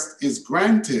student's request is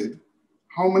granted,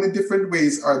 how many different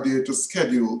ways are there to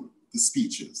schedule the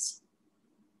speeches?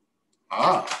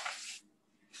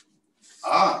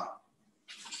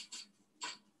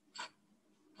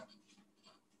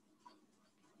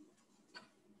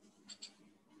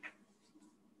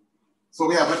 So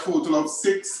we have a total of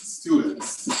 6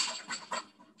 students. So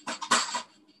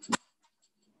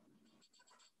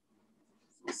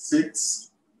 6.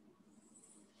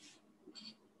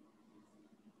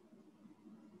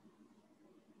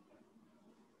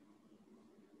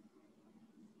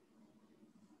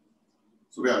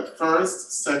 So we have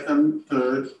first, second,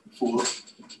 third,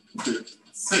 fourth, fifth,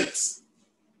 sixth.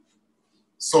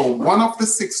 So one of the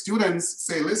 6 students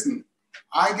say, listen,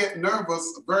 I get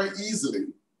nervous very easily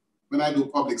when I do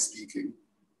public speaking.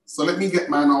 So let me get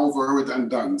mine over with and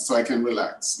done so I can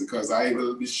relax, because I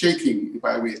will be shaking if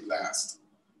I wait last.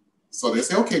 So they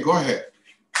say, okay, go ahead.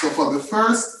 So for the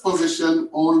first position,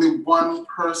 only one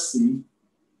person,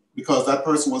 because that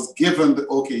person was given the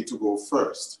okay to go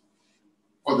first.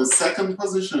 For the second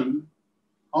position,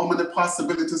 how many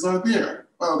possibilities are there?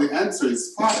 Well, the answer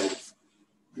is 5,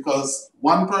 because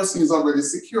one person is already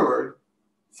secured,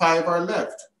 5 are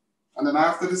left. And then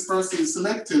after this person is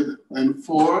selected, then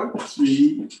 4,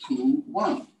 3, 2,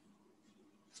 1.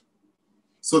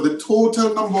 So the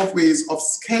total number of ways of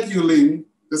scheduling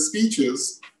the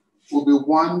speeches will be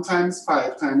 1 times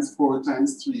 5 times 4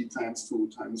 times 3 times 2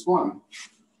 times 1.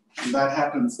 And that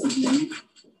happens to be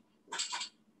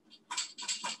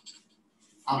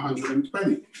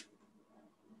 120.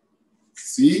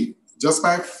 See, just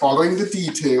by following the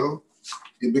detail,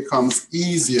 it becomes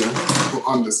easier to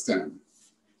understand.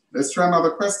 Let's try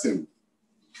another question.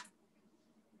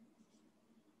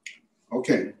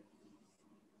 Okay.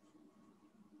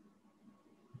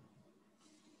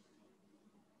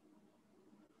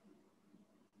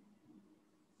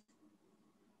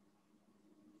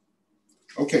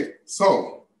 Okay,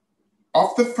 so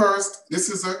of the first, this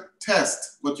is a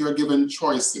test, but you're given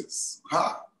choices.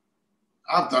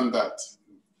 I've done that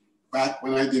back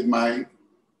when I did my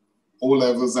O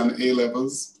levels and A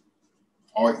levels,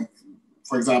 or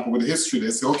for example, with history,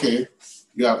 they say, okay,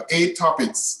 you have 8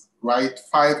 topics, write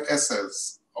 5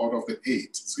 essays out of the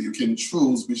 8. So you can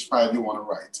choose which 5 you want to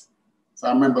write. So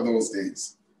I remember those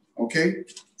days. Okay,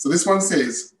 so this one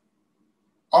says,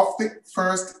 of the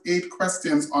first 8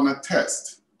 questions on a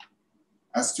test,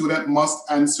 a student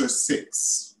must answer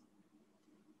 6.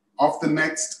 Of the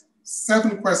next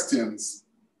 7 questions,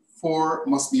 4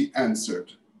 must be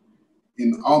answered.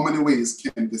 In how many ways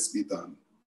can this be done?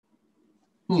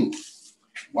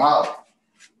 Wow.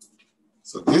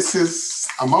 So this is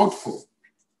a mouthful.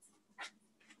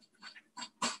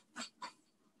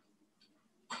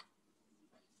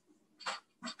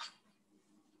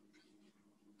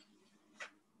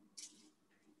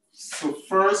 So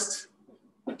first,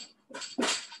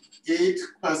 8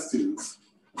 questions.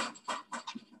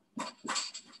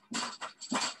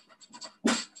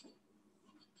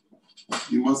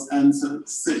 You must answer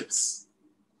 6.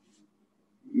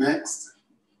 Next,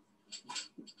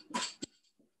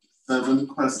 7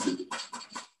 questions. You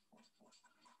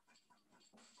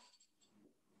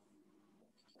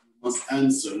must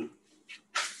answer.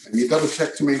 Let me double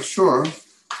check to make sure.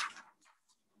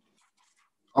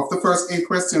 Of the first 8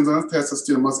 questions on the test, a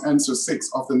student must answer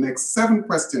 6. Of the next 7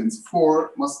 questions,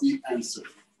 4 must be answered.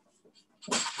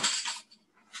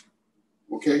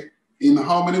 Okay, in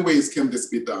how many ways can this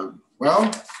be done?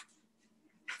 Well,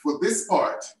 for this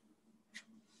part,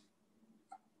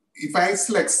 if I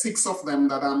select 6 of them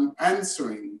that I'm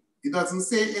answering, it doesn't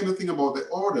say anything about the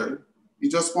order. You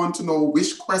just want to know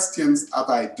which questions have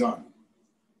I done?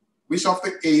 Which of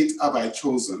the 8 have I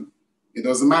chosen? It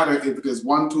doesn't matter if it is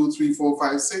 1, 2, 3, 4,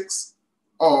 5, 6,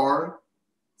 or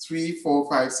 3, 4,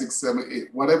 5, 6, 7,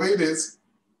 8. Whatever it is,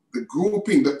 the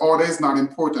grouping, the order is not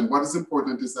important. What is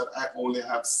important is that I only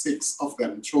have 6 of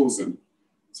them chosen.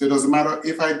 So it doesn't matter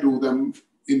if I do them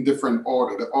in different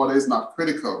order. The order is not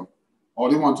critical.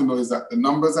 All you want to know is that the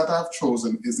numbers that I've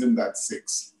chosen is in that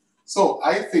 6. So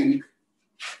I think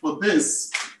for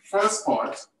this first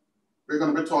part, we're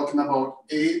going to be talking about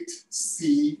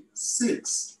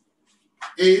 8C6.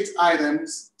 8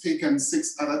 items taken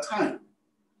 6 at a time.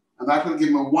 And that will give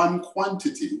me 1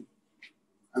 quantity.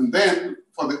 And then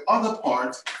for the other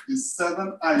part is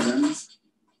 7 items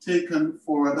taken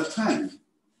 4 at a time.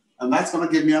 And that's going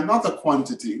to give me another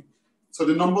quantity. So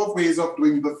the number of ways of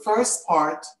doing the first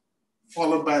part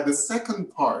followed by the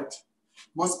second part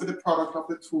must be the product of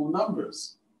the 2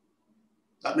 numbers.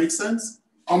 That makes sense?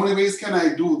 How many ways can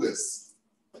I do this?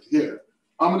 Here.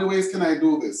 How many ways can I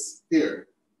do this? Here.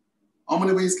 How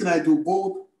many ways can I do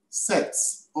both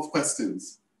sets of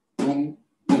questions? Boom,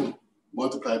 boom.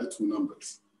 Multiply the 2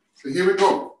 numbers. So here we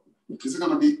go. This is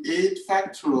going to be 8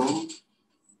 factorial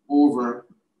over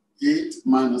 8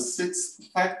 minus 6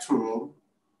 factorial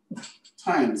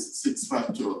times 6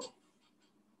 factorial,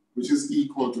 which is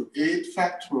equal to 8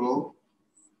 factorial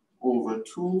over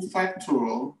 2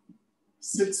 factorial,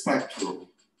 6 factorial,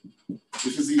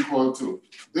 which is equal to,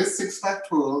 this 6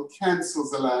 factorial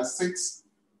cancels the last 6,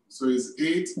 so it's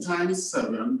 8 times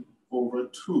 7 over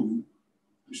 2,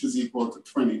 which is equal to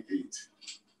 28.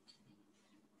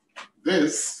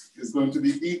 This is going to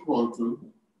be equal to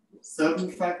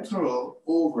 7 factorial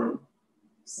over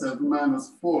 7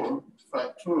 minus 4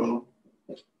 factorial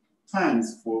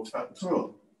times 4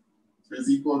 factorial. So it's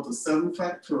equal to 7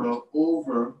 factorial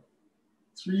over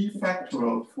 3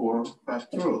 factorial 4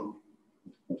 factorial.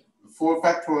 4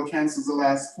 factorial cancels the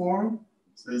last 4,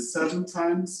 so it's 7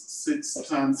 times 6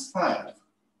 times 5.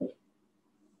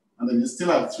 And then you still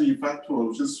have 3 factorial,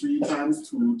 which is 3 times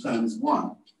 2 times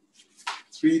 1.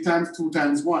 3 times 2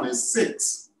 times 1 is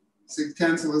 6. 6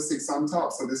 cancels the 6 on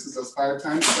top, so this is just 5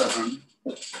 times 7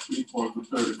 equal to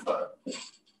 35.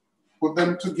 Put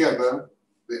them together,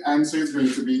 the answer is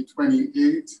going to be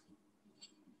 28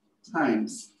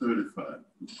 times 35,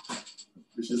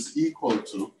 which is equal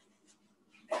to,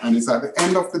 and it's at the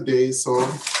end of the day, so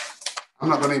I'm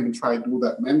not going to even try to do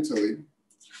that mentally.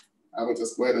 I will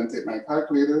just go ahead and take my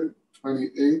calculator,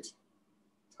 28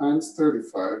 times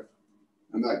 35,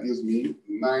 and that gives me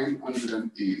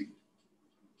 980.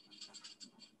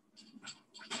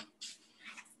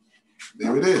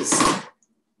 There it is.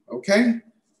 Okay,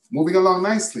 moving along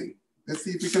nicely. Let's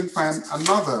see if we can find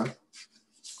another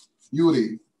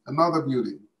beauty, another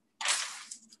beauty.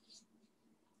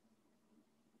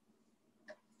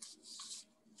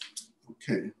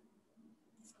 Okay.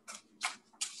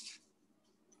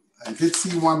 I did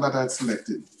see one that I'd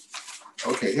selected.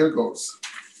 Okay, here goes.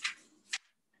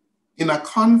 in a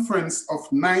conference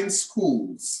of 9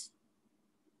 schools,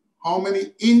 how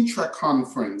many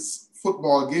intra-conference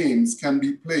football games can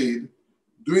be played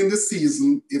during the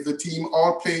season if the team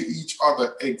all play each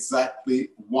other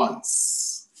exactly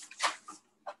once?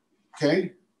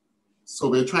 Okay, so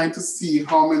we're trying to see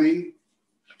how many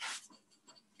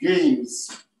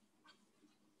games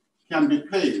can be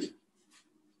played.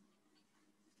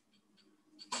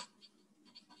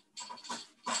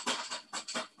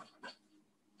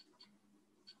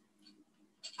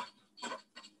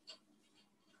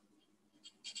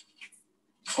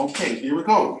 Okay, here we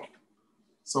go.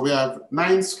 So we have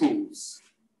 9 schools.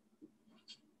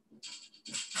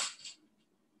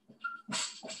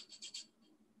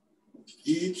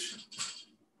 Each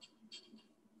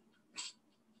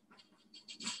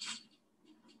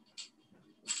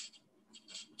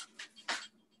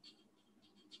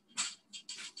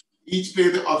play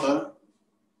the other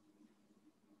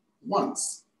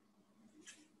once.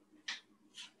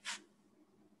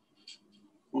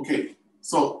 Okay,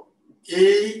 so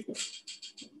A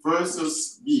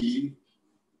versus B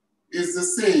is the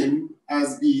same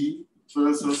as B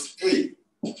versus A.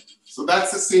 So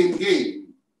that's the same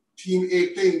game. Team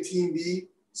A playing Team B,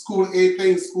 School A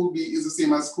playing School B is the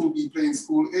same as School B playing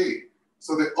School A.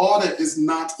 So the order is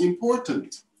not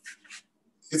important.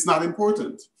 It's not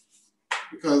important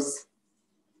because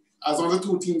as long as the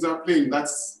 2 teams are playing,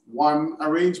 that's one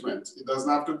arrangement. It doesn't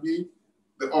have to be,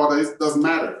 the order doesn't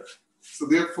matter. So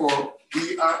therefore,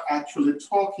 we are actually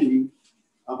talking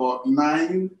about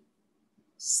 9C2.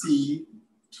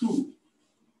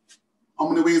 How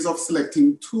many ways of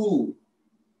selecting 2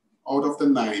 out of the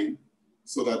 9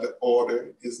 so that the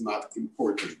order is not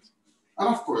important? And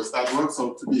of course, that works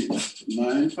out to be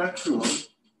 9 factorial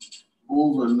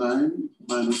over 9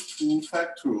 minus 2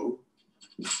 factorial,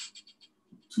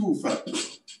 2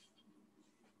 factorial.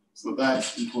 So that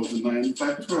equals to 9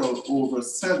 factorial over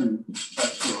 7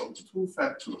 factorial, 2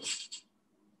 factorial.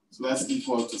 So that's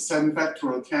equal to 7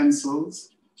 factorial cancels.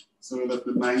 So we're left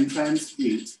with 9 times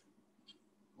 8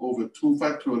 over 2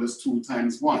 factorial is 2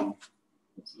 times 1.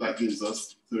 So that gives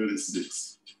us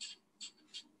 36.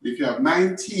 If you have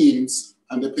 9 teams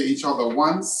and they play each other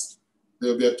once,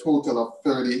 there'll be a total of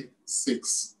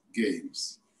 36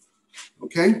 games.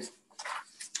 Okay?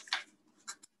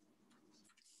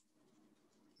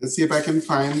 Let's see if I can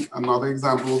find another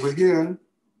example over here.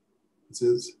 This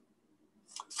is,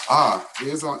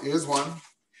 here's one.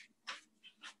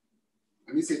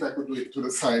 Let me see if I could do it to the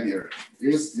side here.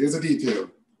 Here's a detail.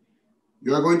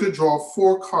 You are going to draw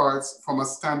 4 cards from a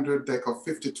standard deck of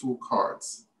 52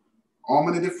 cards. How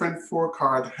many different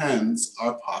 4-card hands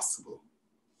are possible?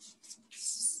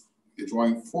 You're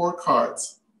drawing 4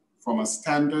 cards from a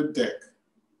standard deck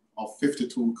of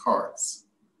 52 cards.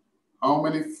 How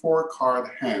many 4-card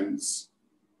hands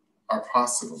are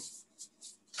possible?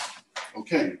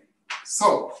 Okay,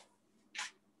 so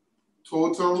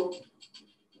total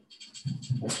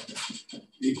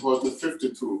equal to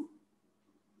 52.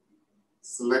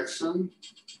 Selection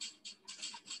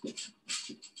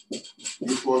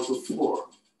equal to 4.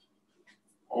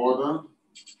 Order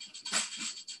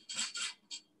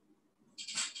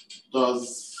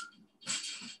does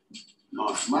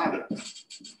not matter.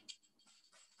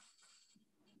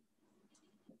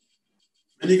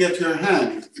 When you get your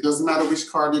hand, it doesn't matter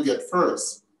which card you get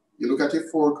first. You look at your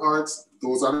 4 cards,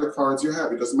 those are the cards you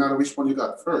have. It doesn't matter which one you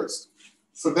got first.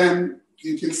 So then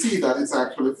you can see that it's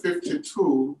actually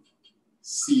 52C4.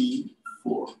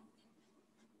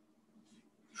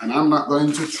 And I'm not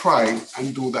going to try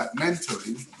and do that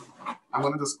mentally. I'm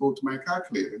going to just go to my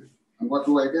calculator. And what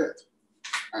do I get?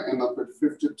 I end up with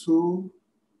 52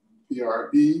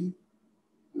 PRB.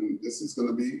 And this is going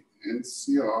to be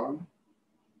NCR.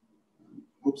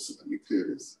 Oops, let me clear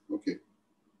this. Okay,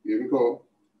 here we go.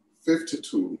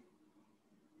 52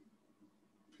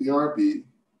 PRB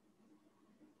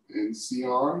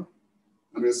NCR.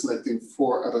 And we're selecting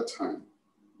 4 at a time.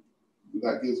 And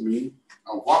that gives me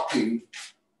a whopping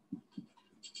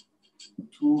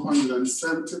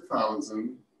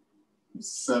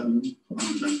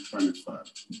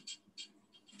 270,725.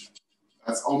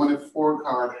 That's how many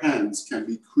 4-card hands can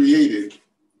be created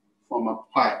from a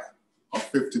pack of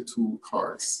 52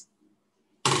 cards.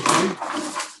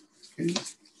 Okay.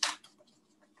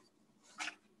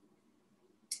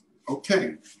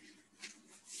 Okay.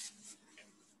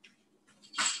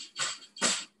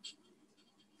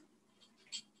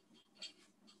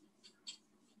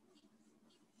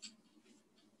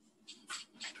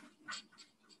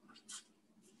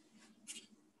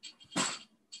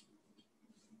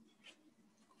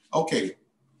 Okay,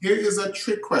 here is a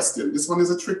trick question. This one is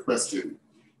a trick question.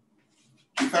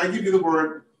 If I give you the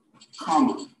word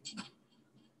common.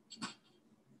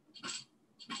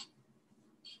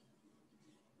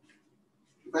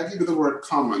 If I give you the word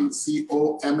common,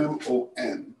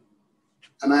 C-O-M-M-O-N,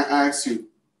 and I ask you,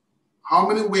 how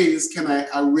many ways can I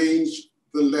arrange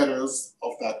the letters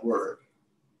of that word?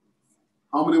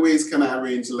 How many ways can I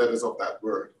arrange the letters of that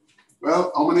word?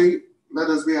 Well, how many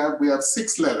letters we have? We have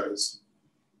 6 letters.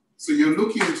 So you're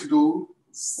looking to do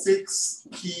 6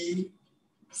 key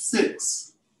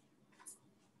 6.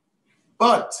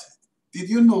 But did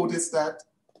you notice that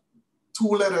 2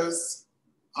 letters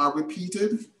are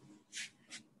repeated?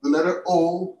 The letter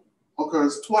O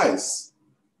occurs twice.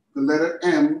 The letter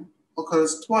M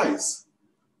occurs twice.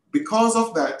 Because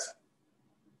of that,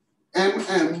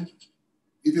 MM,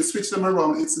 if you switch them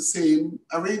around, it's the same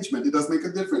arrangement. It doesn't make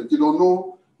a difference. You don't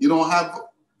know, you don't have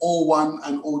O1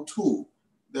 and O2.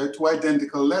 They're 2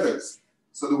 identical letters.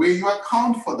 So the way you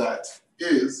account for that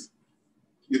is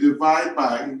you divide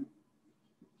by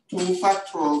 2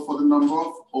 factorial for the number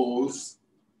of O's,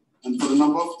 and for the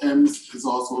number of M's is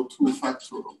also 2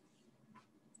 factorial.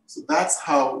 So that's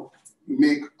how you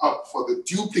make up for the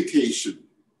duplication.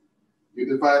 You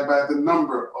divide by the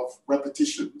number of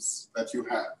repetitions that you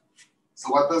have. So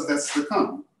what does this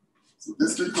become? So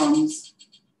this becomes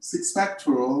 6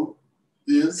 factorial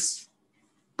is,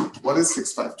 what is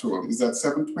 6 factorial? Is that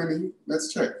 720?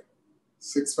 Let's check.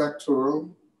 6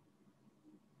 factorial,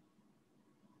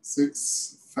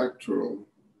 6 factorial.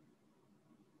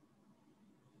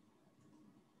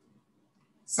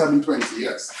 720,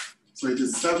 yes. So it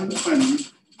is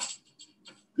 720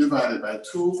 divided by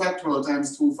 2 factorial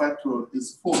times 2 factorial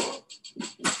is 4.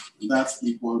 And that's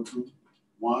equal to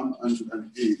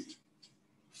 180.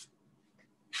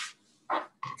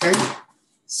 Okay,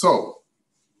 so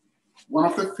one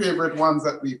of the favorite ones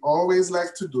that we always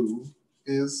like to do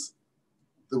is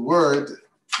the word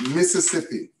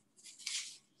Mississippi.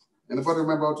 Anybody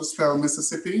remember how to spell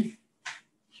Mississippi?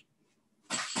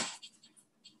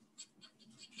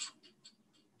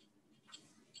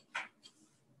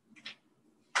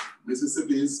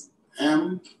 Mississippi is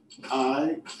M-I-S-S-I.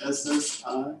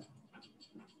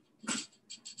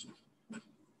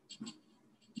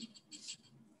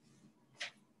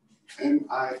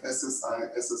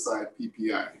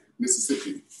 M-I-S-S-I-S-S-I-P-P-I,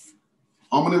 Mississippi.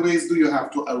 How many ways do you have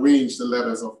to arrange the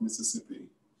letters of Mississippi?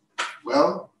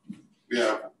 Well, we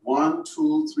have 1,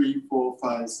 2, 3, 4,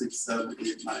 5, 6, 7,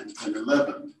 8, 9, 10,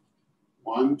 11.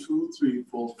 1, 2, 3,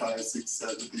 4, 5, 6,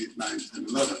 7, 8, 9, 10,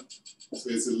 11. So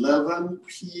it's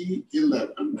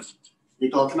 11P11. We're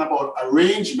talking about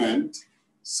arrangement,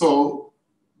 so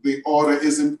the order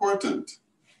is important.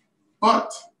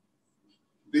 But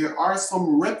there are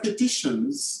some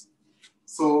repetitions.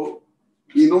 So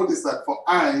we notice that for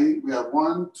I, we have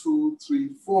 1, 2, 3,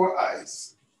 4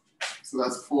 I's. So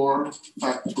that's 4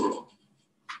 factorial.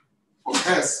 For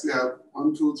S, we have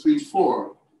 1, 2, 3,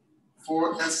 4.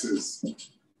 4 S's.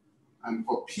 And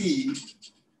for P,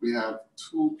 we have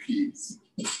 2 P's.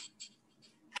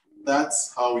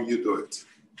 That's how you do it.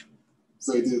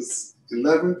 So it is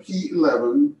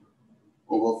 11P11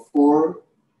 over 4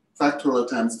 factorial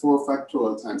times 4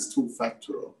 factorial times 2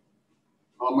 factorial.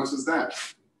 How much is that?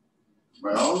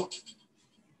 Well,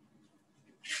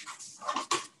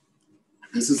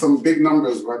 this is some big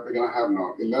numbers what we're going to have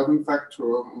now. 11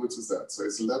 factorial, how much is that? So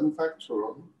it's 11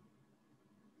 factorial.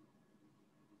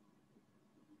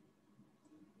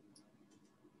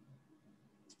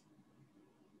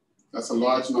 That's a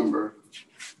large number.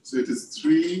 So it is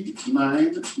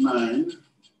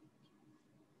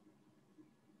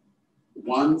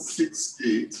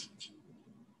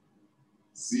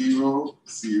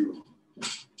 399,168,00.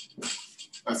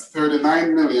 That's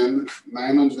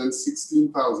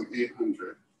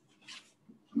 39,916,800.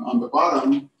 And on the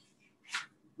bottom,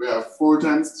 we have 4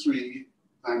 times 3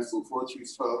 times 2, 4, 3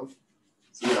 is 12.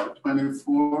 So we have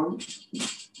 24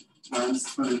 times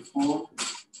 24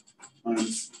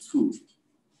 times 2.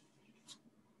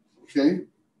 Okay?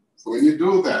 So when you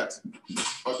do that,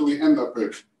 what do we end up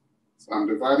with? So I'm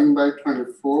dividing by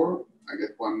 24, I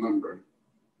get one number.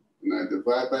 And I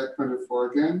divide by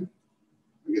 24 again,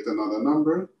 I get another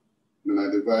number. Then I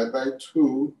divide by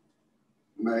 2,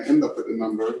 and I end up with the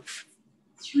number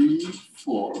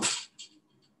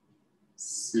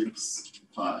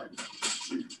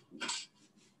 34,653.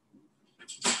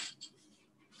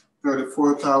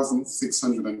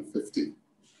 34,650.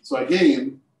 So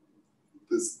again,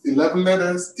 this 11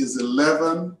 letters is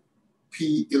 11P11.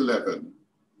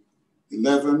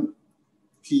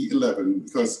 11P11,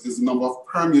 because it's the number of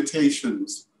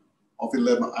permutations of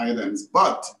 11 items.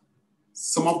 But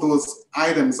some of those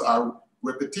items are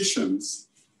repetitions.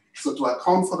 So to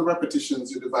account for the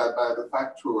repetitions, you divide by the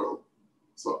factorial.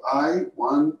 So I,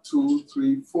 1, 2,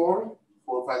 3, 4,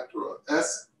 4 factorial.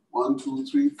 S, 1, 2,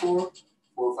 3, 4,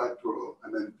 4 factorial.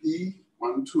 And then P,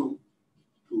 1, 2,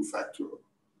 2 factorial.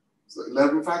 So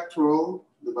 11 factorial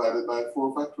divided by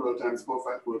 4 factorial times 4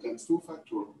 factorial times 2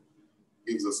 factorial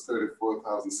gives us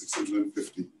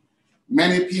 34,650.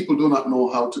 Many people do not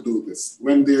know how to do this.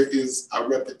 When there is a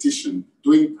repetition,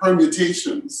 doing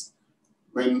permutations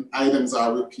when items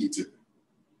are repeated.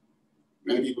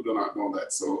 Many people do not know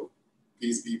that, so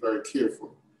please be very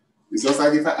careful. It's just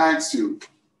like if I asked you,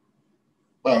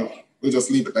 well, we'll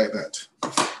just leave it like that,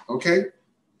 okay?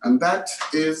 And that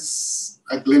is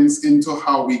a glimpse into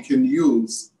how we can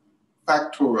use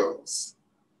factorials,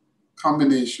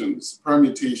 combinations,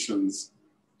 permutations,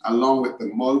 along with the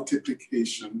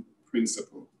multiplication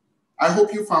principle. I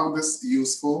hope you found this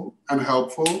useful and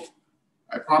helpful.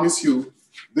 I promise you,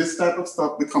 this type of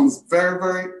stuff becomes very,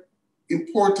 very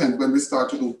important when we start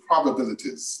to do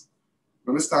probabilities.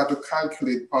 When we start to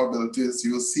calculate probabilities,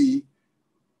 you'll see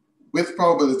with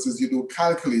probabilities, you do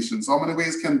calculations. How many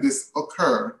ways can this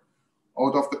occur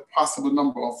out of the possible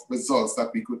number of results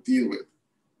that we could deal with?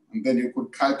 And then you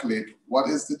could calculate what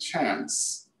is the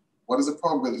chance, what is the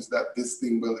probability that this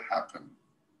thing will happen.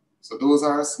 So those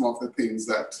are some of the things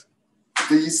that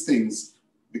these things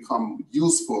become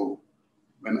useful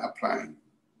when applying.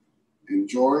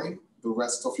 Enjoy the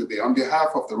rest of your day. On behalf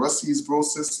of the Russell's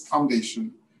Process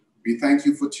Foundation, we thank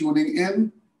you for tuning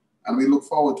in, and we look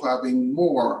forward to having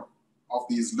more of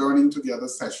these learning together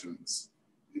sessions.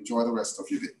 Enjoy the rest of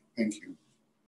your day. Thank you.